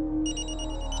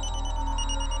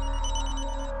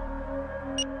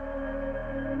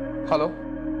हेलो,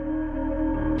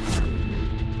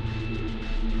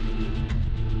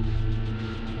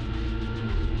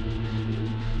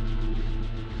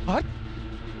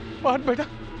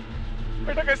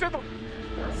 बेटा कैसे तुम?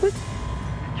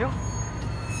 क्यों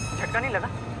झटका नहीं लगा?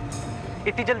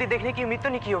 इतनी जल्दी देखने की उम्मीद तो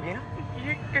नहीं की होगी ना?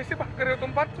 ये कैसे बात कर रहे हो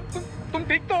तुम? बात तुम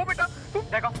ठीक तो हो बेटा? तुम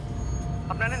देखो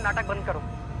अपना ने नाटक बंद करो।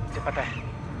 मुझे पता है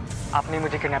आपने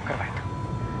मुझे किडनैप करवाया था।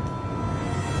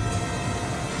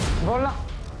 बोलना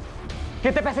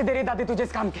कितने पैसे दे रही दादी तुझे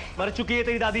इस काम के? मर चुकी है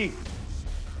तेरी दादी।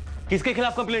 किसके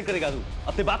खिलाफ कंप्लेंट करेगा तू?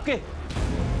 अपने बाप के?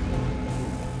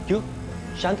 क्यों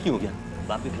शांत क्यों हो गया?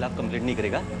 बाप के खिलाफ कंप्लेंट नहीं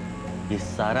करेगा? ये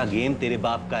सारा गेम तेरे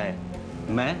बाप का है।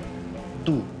 मैं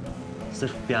तू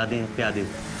सिर्फ प्यादे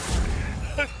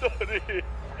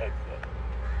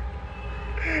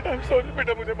सॉरी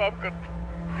बेटा, मुझे माफ कर।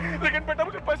 लेकिन बेटा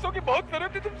मुझे पैसों की बहुत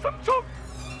जरूरत थी, तुम समझो।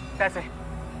 पैसे?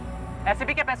 ऐसे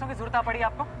भी क्या पैसों की जरूरत पड़ी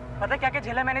आपको? पता है क्या क्या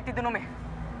झेला मैंने इतने दिनों में?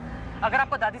 अगर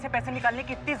आपको दादी से पैसे निकालने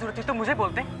की इतनी जरूरत थी तो मुझे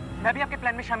बोलते, मैं भी आपके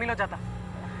प्लान में शामिल हो जाता।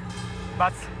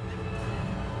 बस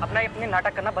अपने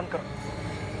नाटक करना बंद करो।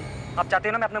 आप चाहते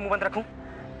हो ना मैं अपना मुंह बंद रखूं?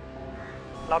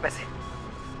 लाओ पैसे,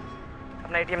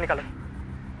 अपना एटीएम निकालो।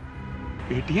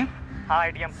 एटीएम? हाँ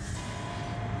एटीएम।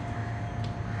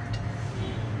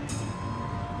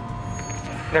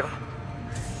 देखो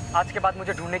आज के बाद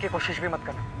मुझे ढूंढने की कोशिश भी मत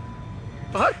करना।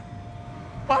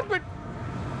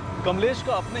 कमलेश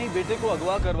का अपने ही बेटे को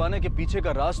अगवा करवाने के पीछे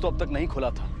का राज तो अब तक नहीं खुला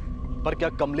था, पर क्या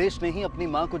कमलेश ने ही अपनी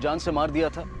मां को जान से मार दिया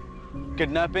था?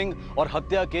 किडनैपिंग और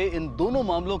हत्या के इन दोनों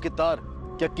मामलों के तार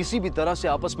क्या किसी भी तरह से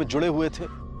आपस में जुड़े हुए थे?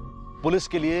 पुलिस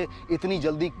के लिए इतनी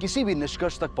जल्दी किसी भी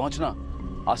निष्कर्ष तक पहुंचना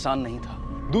आसान नहीं था।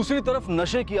 दूसरी तरफ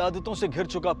नशे की आदतों से घिर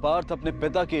चुका पार्थ अपने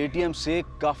पिता के एटीएम से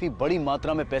काफी बड़ी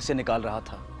मात्रा में पैसे निकाल रहा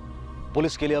था।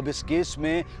 पुलिस के लिए अब इस केस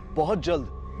में बहुत जल्द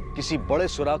किसी बड़े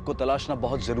सुराग को तलाशना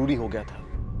बहुत जरूरी हो गया था।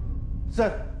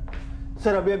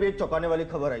 सर अभी एक चौंकाने वाली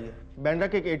खबर आई है। बैंड्रा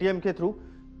के एक एटीएम के थ्रू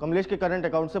कमलेश के करंट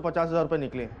अकाउंट से 50,000 रुपए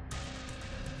निकले।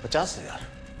 50,000?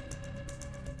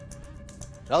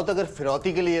 राउत, अगर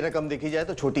फिरौती के लिए रकम देखी जाए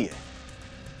तो छोटी है,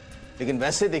 लेकिन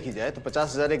वैसे देखी जाए तो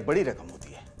 50,000 एक बड़ी रकम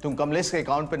होती है। तुम कमलेश के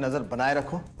अकाउंट पे नजर बनाए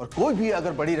रखो और कोई भी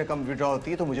अगर बड़ी रकम विड्रॉ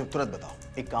होती है तो मुझे तुरंत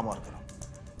बताओ। एक काम और करो,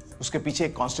 उसके पीछे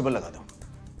एक कांस्टेबल लगा दो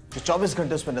जो 24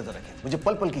 घंटे उस पर नजर रखे। मुझे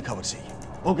पल पल की खबर चाहिए।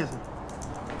 Okay sir.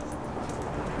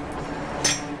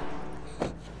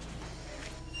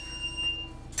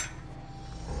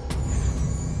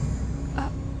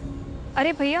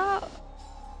 अरे भैया,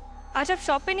 आज आप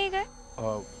शॉप पे नहीं गए?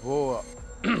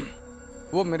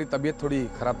 वो मेरी तबीयत थोड़ी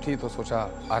खराब थी तो सोचा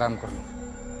आराम कर लूं।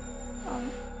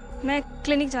 मैं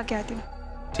क्लिनिक जाके आती हूँ।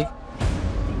 ठीक।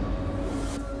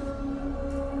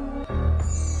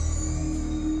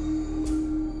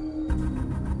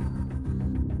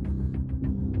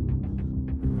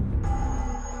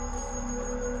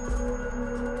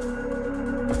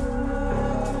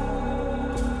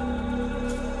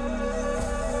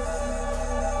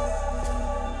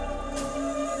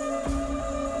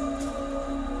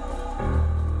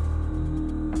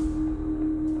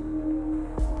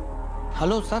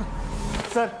 Hello sir.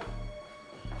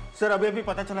 सर अभी अभी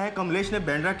पता चला है कमलेश ने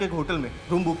बैंड्रा के एक होटल में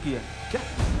रूम बुक किया है। क्या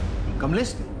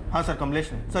कमलेश ने? हाँ सर,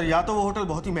 कमलेश ने। सर या तो वो होटल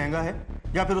बहुत ही महंगा है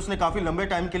या फिर उसने काफी लंबे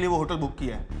टाइम के लिए वो होटल बुक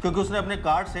किया है, क्योंकि उसने अपने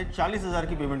कार्ड से 40,000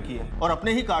 की पेमेंट की है और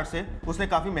अपने ही कार्ड से उसने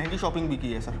काफी महंगी शॉपिंग भी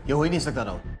की है। सर ये हो ही नहीं सकता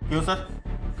राउत। क्यों सर?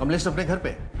 कमलेश अपने घर पे,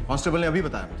 कांस्टेबल ने अभी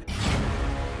बताया मुझे।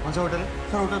 कौन सा होटल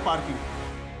है? Sir hotel parking.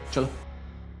 चलो।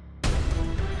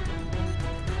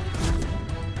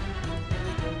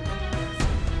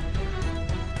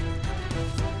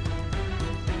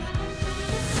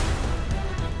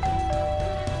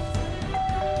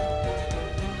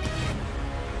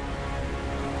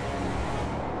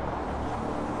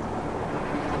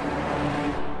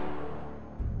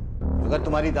 अगर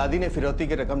तुम्हारी दादी ने फिरौती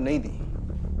की रकम नहीं दी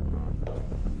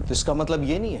तो इसका मतलब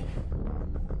ये नहीं है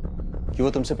कि वो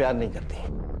तुमसे प्यार नहीं करती,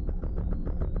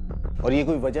 और ये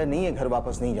कोई वजह नहीं है घर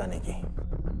वापस नहीं जाने की।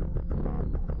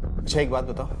 अच्छा एक बात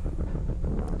बताओ,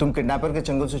 तुम किडनैपर के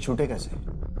चंगुल से छूटे कैसे?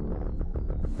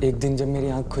 एक दिन जब मेरी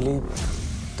आंख खुली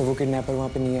तो वो किडनैपर वहां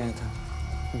पे नहीं आया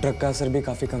था। ड्रग का असर भी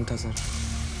काफी कम था सर।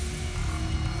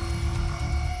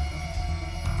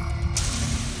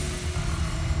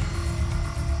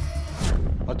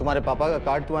 और तुम्हारे पापा का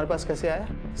कार्ड तुम्हारे पास कैसे आया?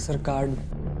 सर कार्ड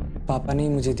पापा ने ही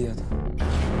मुझे दिया था।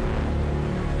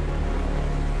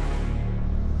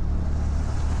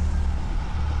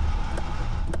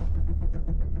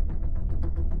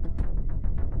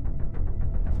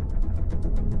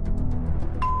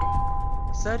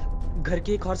 सर घर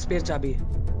की एक और स्पेयर चाबी है।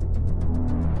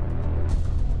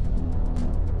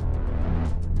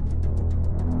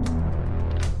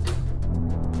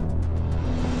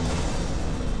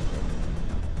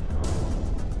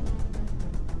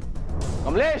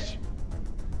 कमलेश!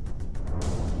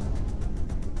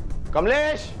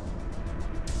 कमलेश!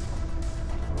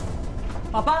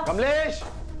 पापा! कमलेश!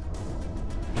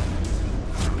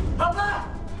 पापा!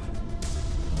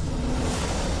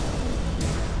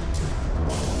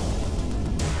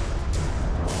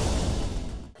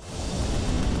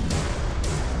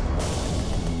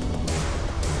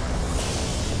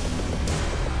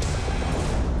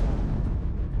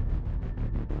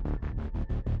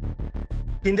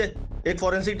 हिंदे, एक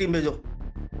फॉरेंसिक टीम भेजो।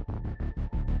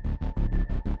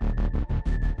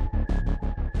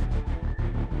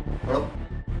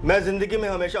 मैं जिंदगी में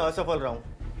हमेशा असफल रहा हूँ।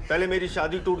 पहले मेरी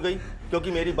शादी टूट गई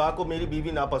क्योंकि मेरी माँ को मेरी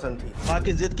बीवी नापसंद थी। माँ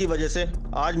की जिद की वजह से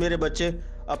आज मेरे बच्चे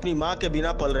अपनी माँ के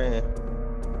बिना पल रहे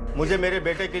हैं। मुझे मेरे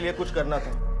बेटे के लिए कुछ करना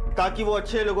था ताकि वो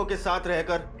अच्छे लोगों के साथ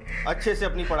रहकर अच्छे से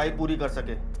अपनी पढ़ाई पूरी कर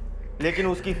सके, लेकिन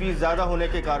उसकी फीस ज्यादा होने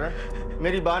के कारण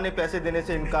मेरी माँ ने पैसे देने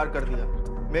से इनकार कर दिया।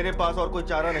 मेरे पास और कोई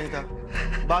चारा नहीं था।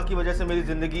 माँ की वजह से मेरी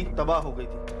जिंदगी तबाह हो गई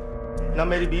थी। ना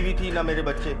मेरी बीवी थी ना मेरे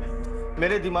बच्चे।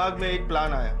 मेरे दिमाग में एक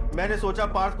प्लान आया। मैंने सोचा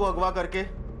पार्थ को अगवा करके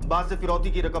बात से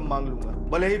फिरौती की रकम मांग लूंगा।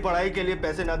 भले ही पढ़ाई के लिए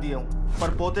पैसे ना दिए हूँ,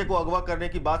 पर पोते को अगवा करने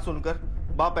की बात सुनकर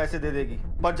माँ पैसे दे देगी।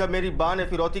 पर जब मेरी माँ ने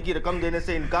फिरौती की रकम देने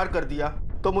से इनकार कर दिया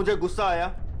तो मुझे गुस्सा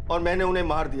आया और मैंने उन्हें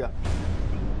मार दिया।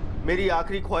 मेरी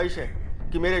आखिरी ख्वाहिश है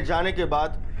कि मेरे जाने के बाद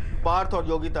पार्थ और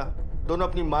योगिता दोनों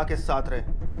अपनी माँ के साथ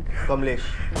रहे। कमलेश।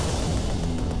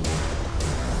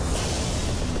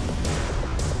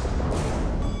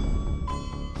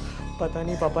 पता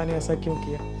नहीं पापा ने ऐसा क्यों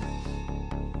किया।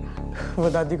 वो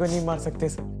दादी को नहीं मार सकते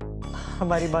सर।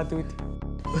 हमारी बात हुई थी,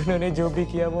 उन्होंने जो भी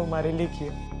किया वो हमारे लिए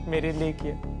किया, मेरे लिए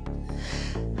किया।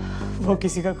 वो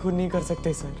किसी का खून नहीं कर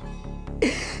सकते सर।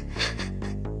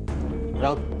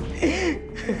 राउत,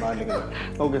 बाहर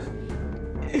निकलो। Okay sir.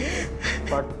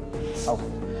 आओ।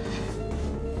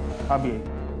 आप भी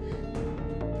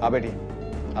हाँ बेटिए,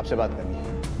 आपसे बात करनी है।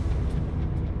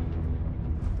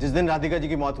 जिस दिन राधिका जी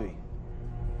की मौत हुई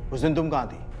उस दिन तुम कहाँ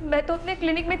थी? मैं तो अपने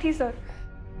क्लिनिक में थी सर,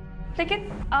 लेकिन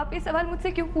आप ये सवाल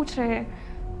मुझसे क्यों पूछ रहे हैं?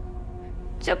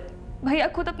 जब भैया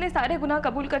खुद अपने सारे गुनाह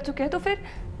कबूल कर चुके हैं तो फिर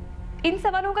इन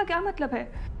सवालों का क्या मतलब है?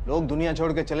 लोग दुनिया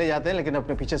छोड़ के चले जाते हैं लेकिन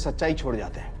अपने पीछे सच्चाई छोड़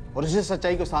जाते हैं, और उसी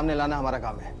सच्चाई को सामने लाना हमारा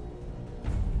काम है।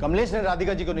 कमलेश ने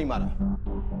राधिका जी को नहीं मारा,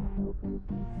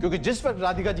 क्योंकि जिस वक्त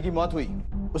राधिका जी की मौत हुई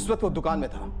उस वक्त वो दुकान में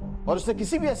था और उसने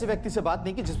किसी भी ऐसे व्यक्ति से बात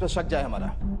नहीं की जिस पर शक जाए हमारा।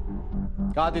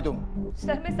 कहाँ थी तुम?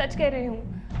 सर मैं सच कह रही हूँ,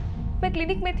 मैं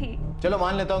क्लिनिक में थी। चलो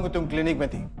मान लेता हूँ कि तुम क्लिनिक में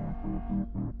थी,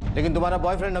 लेकिन तुम्हारा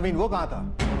बॉयफ्रेंड नवीन वो कहाँ था?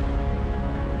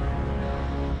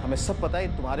 हमें सब पता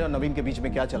है तुम्हारे और नवीन के बीच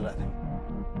में क्या चल रहा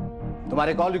था।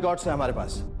 तुम्हारे कॉल रिकॉर्ड्स हैं हमारे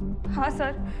पास। हाँ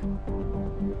सर,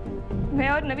 मैं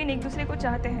और नवीन एक दूसरे को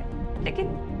चाहते हैं,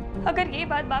 लेकिन अगर ये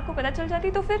बात बा को पता चल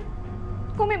जाती तो फिर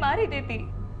वो मैं मार ही देती।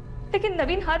 लेकिन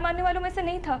नवीन हार मानने वालों में से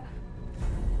नहीं था,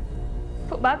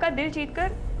 वो बा का दिल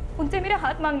जीतकर उनसे मेरा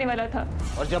हाथ मांगने वाला था।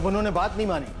 और जब उन्होंने बात नहीं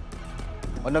मानी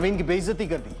और नवीन की बेइज्जती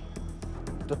कर दी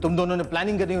तो तुम दोनों ने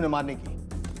प्लानिंग करी उन्हें मारने की।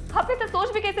 आप ऐसा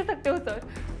सोच भी कैसे सकते हो सर?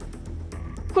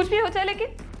 कुछ भी हो जाए, लेकिन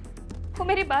वो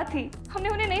मेरी बात थी, हमने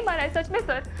उन्हें नहीं मारा है सच में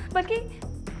सर, बल्कि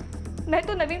मैं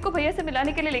तो नवीन को भैया से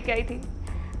मिलाने के लिए लेके आई थी।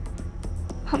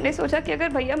 हमने सोचा कि अगर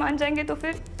भैया मान जाएंगे तो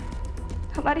फिर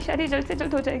हमारी शादी जल्द से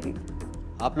जल्द हो जाएगी।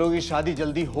 आप लोगों की शादी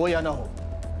जल्दी हो या ना हो,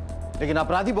 लेकिन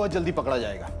अपराधी बहुत जल्दी पकड़ा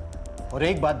जाएगा। और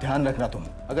एक बात ध्यान रखना तुम,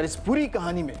 अगर इस पूरी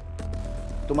कहानी में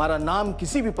तुम्हारा नाम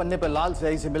किसी भी पन्ने पर लाल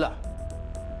स्याही से मिला,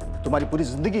 तुम्हारी पूरी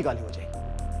जिंदगी काली हो जाएगी।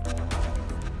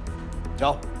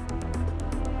 जाओ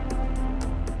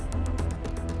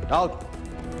जाओ,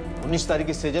 19 तारीख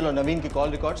की सेजल और नवीन की कॉल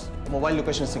रिकॉर्ड्स, मोबाइल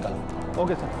लोकेशन निकालो।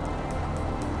 Okay sir.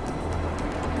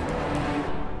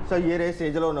 सर ये रहे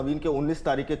सेजल और नवीन के 19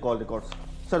 तारीख के कॉल रिकॉर्ड्स।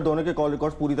 सर दोनों के कॉल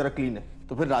रिकॉर्ड्स पूरी तरह क्लीन है।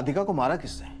 तो फिर राधिका को मारा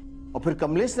किसने? और फिर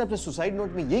कमलेश ने अपने सुसाइड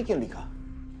नोट में ये क्यों लिखा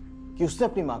कि उसने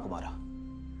अपनी मां को मारा,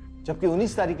 जबकि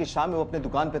 19 तारीख की शाम में वो अपने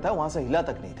दुकान पे था, वहां से हिला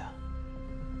तक नहीं था?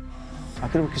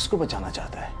 आखिर वो किसको बचाना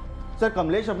चाहता है? सर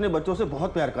कमलेश अपने बच्चों से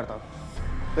बहुत प्यार करता था।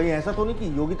 कहीं ऐसा तो नहीं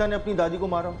कि योगिता ने अपनी दादी को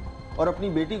मारा और अपनी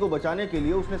बेटी को बचाने के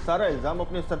लिए उसने सारा इल्जाम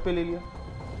अपने सर पे ले लिया?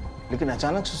 लेकिन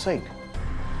अचानक सुसाइड,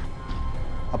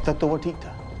 अब तक तो वो ठीक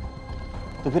था,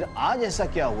 तो फिर आज ऐसा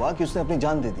क्या हुआ कि उसने अपनी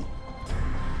जान दे दी?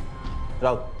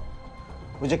 राउत,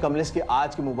 मुझे कमलेश के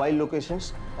आज के मोबाइल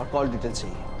लोकेशंस और कॉल डिटेल्स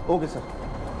चाहिए। Okay sir.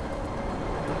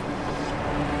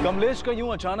 कमलेश का यूं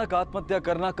अचानक आत्महत्या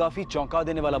करना काफी चौंका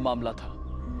देने वाला मामला था।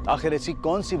 आखिर ऐसी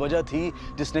कौन सी वजह थी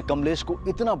जिसने कमलेश को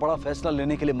इतना बड़ा फैसला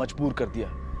लेने के लिए मजबूर कर दिया?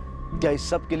 क्या इस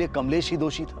सब के लिए कमलेश ही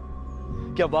दोषी था?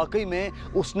 क्या वाकई में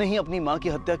उसने ही अपनी मां की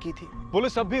हत्या की थी?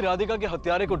 पुलिस अब भी राधिका के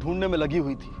हत्यारे को ढूंढने में लगी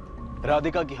हुई थी।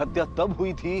 राधिका की हत्या तब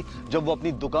हुई थी जब वो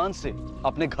अपनी दुकान से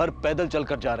अपने घर पैदल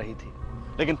चलकर जा रही थी,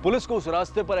 लेकिन पुलिस को उस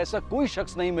रास्ते पर ऐसा कोई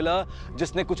शख्स नहीं मिला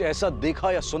जिसने कुछ ऐसा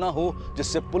देखा या सुना हो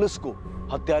जिससे पुलिस को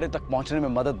हत्यारे तक पहुंचने में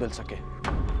मदद मिल सके।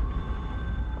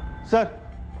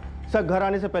 सर घर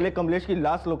आने से पहले कमलेश की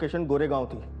लास्ट लोकेशन गोरेगांव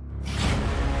थी।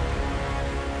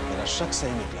 मेरा शक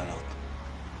सही निकला ना।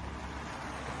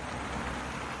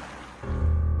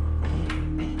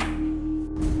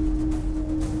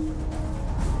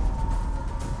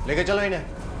 लेके चलो इन्हें।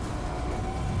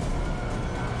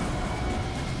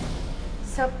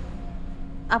 सब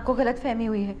आपको गलत फहमी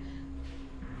हुई है,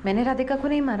 मैंने राधिका को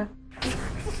नहीं मारा।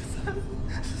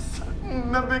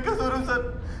 मैं बेकसूर हूं सर,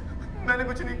 मैंने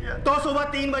कुछ नहीं किया। तो सुबह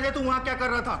 3 बजे तू वहां क्या कर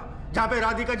रहा था जहां पे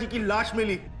राधिका जी की लाश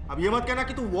मिली? अब ये मत कहना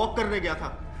कि तू वॉक करने गया था,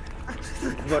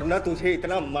 वरना तुझे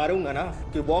इतना मारूंगा ना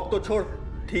कि वॉक तो छोड़,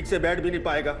 ठीक से बैठ भी नहीं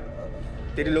पाएगा।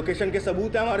 तेरी लोकेशन के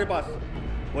सबूत है हमारे पास,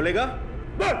 बोलेगा?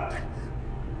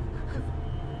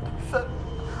 सर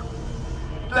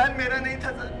प्लान मेरा नहीं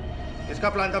था सर। किसका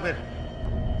प्लान था फिर?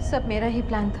 सब मेरा ही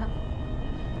प्लान था।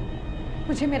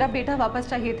 मुझे मेरा बेटा वापस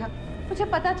चाहिए था। मुझे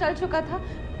पता चल चुका था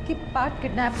कि पार्थ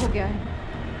किडनैप हो गया है,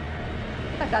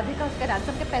 पर राधिका उसके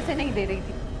रैंसम के पैसे नहीं दे रही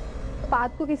थी।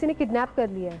 पार्थ को किसी ने किडनैप कर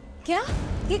लिया है। क्या?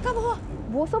 ये कब हुआ?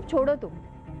 वो सब छोड़ो तुम,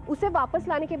 उसे वापस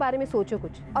लाने के बारे में सोचो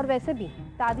कुछ। और वैसे भी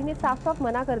दादी ने साफ साफ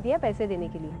मना कर दिया पैसे देने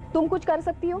के लिए। तुम कुछ कर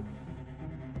सकती हो?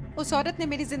 उस औरत ने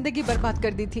मेरी जिंदगी बर्बाद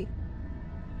कर दी थी।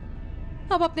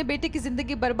 अब अपने बेटे की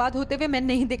जिंदगी बर्बाद होते हुए मैं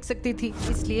नहीं देख सकती थी,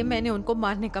 इसलिए मैंने उनको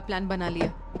मारने का प्लान बना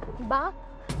लिया।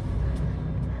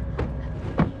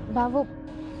 बा वो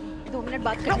 2 मिनट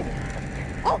बात करने दे।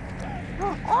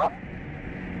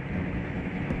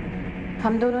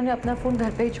 हम दोनों ने अपना फोन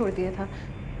घर पे ही छोड़ दिया था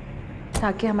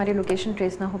ताकि हमारी लोकेशन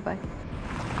ट्रेस ना हो पाए।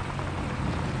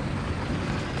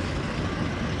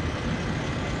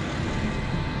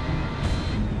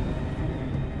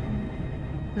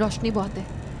 रोशनी बहुत है,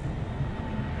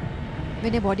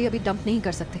 मैंने बॉडी अभी डंप नहीं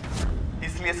कर सकते।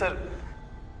 इसलिए सर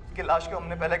कि लाश को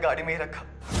हमने पहले गाड़ी में ही रखा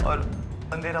और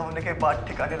अंधेरा होने के बाद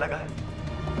ठिकाने लगा है।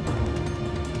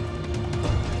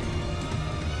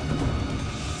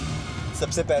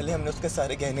 सबसे पहले हमने उसके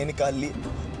सारे गहने निकाल लिए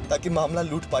ताकि मामला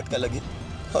लूटपाट का लगे,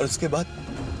 और उसके बाद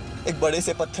एक बड़े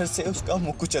से पत्थर से उसका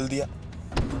मुंह कुचल दिया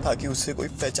ताकि उसे कोई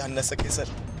पहचान न सके सर।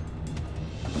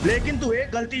 लेकिन तू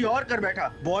एक गलती और कर बैठा।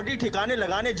 बॉडी ठिकाने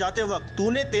लगाने जाते वक्त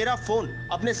तूने तेरा फोन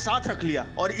अपने साथ रख लिया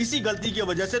और इसी गलती की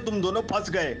वजह से तुम दोनों फंस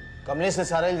गए। कमलेश ने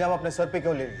सारा इल्जाम अपने सर पे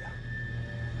क्यों ले लिया?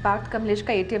 पार्थ कमलेश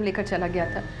का एटीएम लेकर चला गया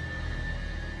था।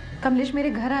 कमलेश मेरे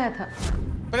घर आया था।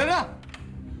 प्रेरणा,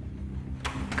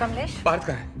 कमलेश? पार्थ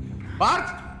कहाँ है? पार्थ?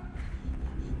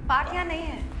 पार्थ यहाँ नहीं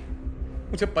है।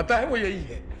 मुझे पता है वो यही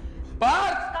है।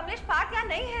 पार्थ! कमलेश, पार्थ यहाँ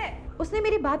नहीं है। उसने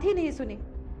मेरी बात ही नहीं सुनी।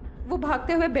 वो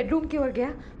भागते हुए बेडरूम की ओर गया।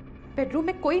 बेडरूम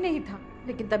में कोई नहीं था,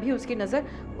 लेकिन तभी उसकी नजर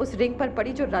उस रिंग पर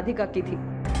पड़ी जो राधिका की थी।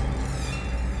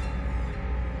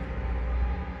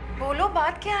 बोलो,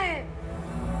 बात क्या है?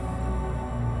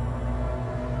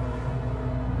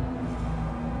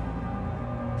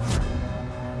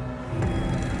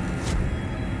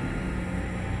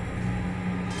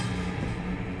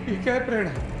 ये क्या है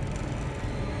प्रेरणा?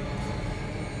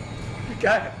 ये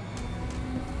क्या है?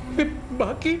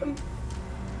 बाकी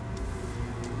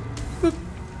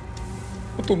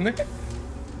तुमने क्यों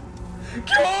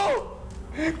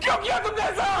किया तुमने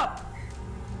ऐसा?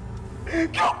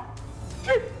 क्यों?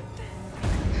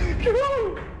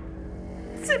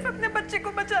 सिर्फ अपने बच्चे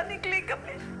को बचाने के लिए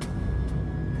कमलेश।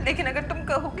 लेकिन अगर तुम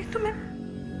कहोगे तो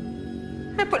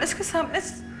मैं पुलिस के सामने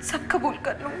सब कबूल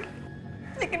कर लूंगी।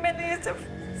 लेकिन मैंने ये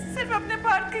सिर्फ अपने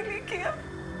पार्थ के लिए किया।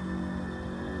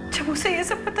 जब उसे ये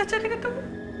सब पता चलेगा तो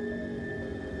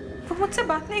वो मुझसे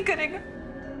बात नहीं करेगा।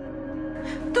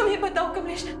 तुम ही बताओ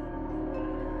कमलेश,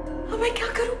 अब मैं क्या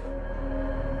करूं?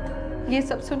 ये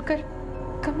सब सुनकर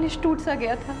कमलेश टूट सा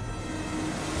गया था।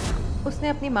 उसने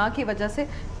अपनी माँ की वजह से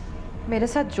मेरे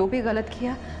साथ जो भी गलत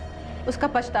किया उसका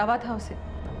पछतावा था उसे,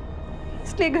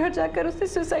 इसलिए घर जाकर उसने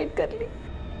सुसाइड कर ली।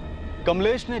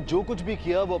 कमलेश ने जो कुछ भी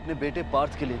किया वो अपने बेटे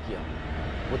पार्थ के लिए किया।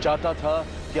 वो चाहता था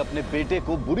कि अपने बेटे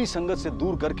को बुरी संगत से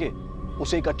दूर करके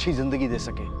उसे एक अच्छी जिंदगी दे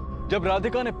सके। जब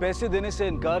राधिका ने पैसे देने से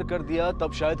इनकार कर दिया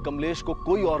तब शायद कमलेश को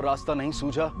कोई और रास्ता नहीं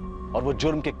सूझा और वो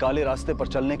जुर्म के काले रास्ते पर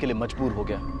चलने के लिए मजबूर हो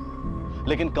गया।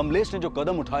 लेकिन कमलेश ने जो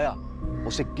कदम उठाया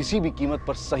उसे किसी भी कीमत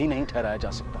पर सही नहीं ठहराया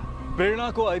जा सकता।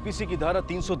 प्रेरणा को आईपीसी की धारा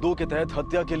 302 के तहत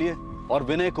हत्या के लिए और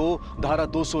विनय को धारा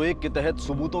 201 के तहत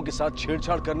सबूतों के साथ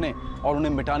छेड़छाड़ करने और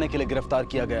उन्हें मिटाने के लिए गिरफ्तार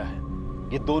किया गया है।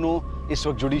 ये दोनों इस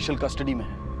वक्त जुडिशियल कस्टडी में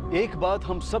हैं। एक बात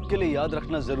हम सब के लिए याद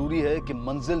रखना जरूरी है कि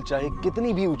मंजिल चाहे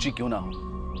कितनी भी ऊंची क्यों ना हो,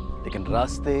 लेकिन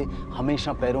रास्ते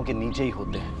हमेशा पैरों के नीचे ही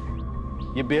होते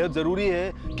हैं। ये बेहद जरूरी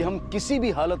है कि हम किसी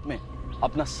भी हालत में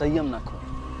अपना संयम ना खोएं,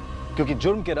 क्योंकि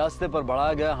जुर्म के रास्ते पर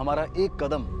बढ़ाया गया हमारा एक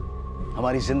कदम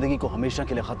हमारी जिंदगी को हमेशा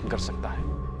के लिए खत्म कर सकता है।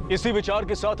 इसी विचार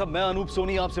के साथ अब मैं अनूप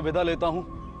सोनी आपसे विदा लेता हूं।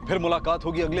 फिर मुलाकात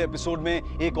होगी अगले एपिसोड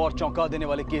में एक और चौंका देने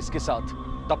वाले केस के साथ।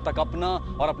 तब तक अपना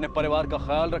और अपने परिवार का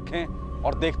ख्याल रखें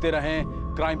और देखते रहें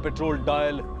क्राइम पेट्रोल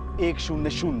डायल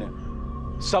 100।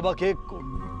 सबक एक को,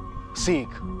 सीख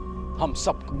हम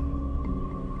सबको।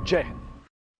 जय Hind.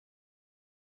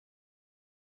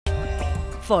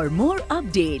 For more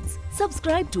updates,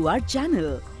 subscribe to our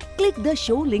channel, click the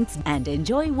show links and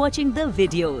enjoy watching the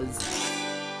videos.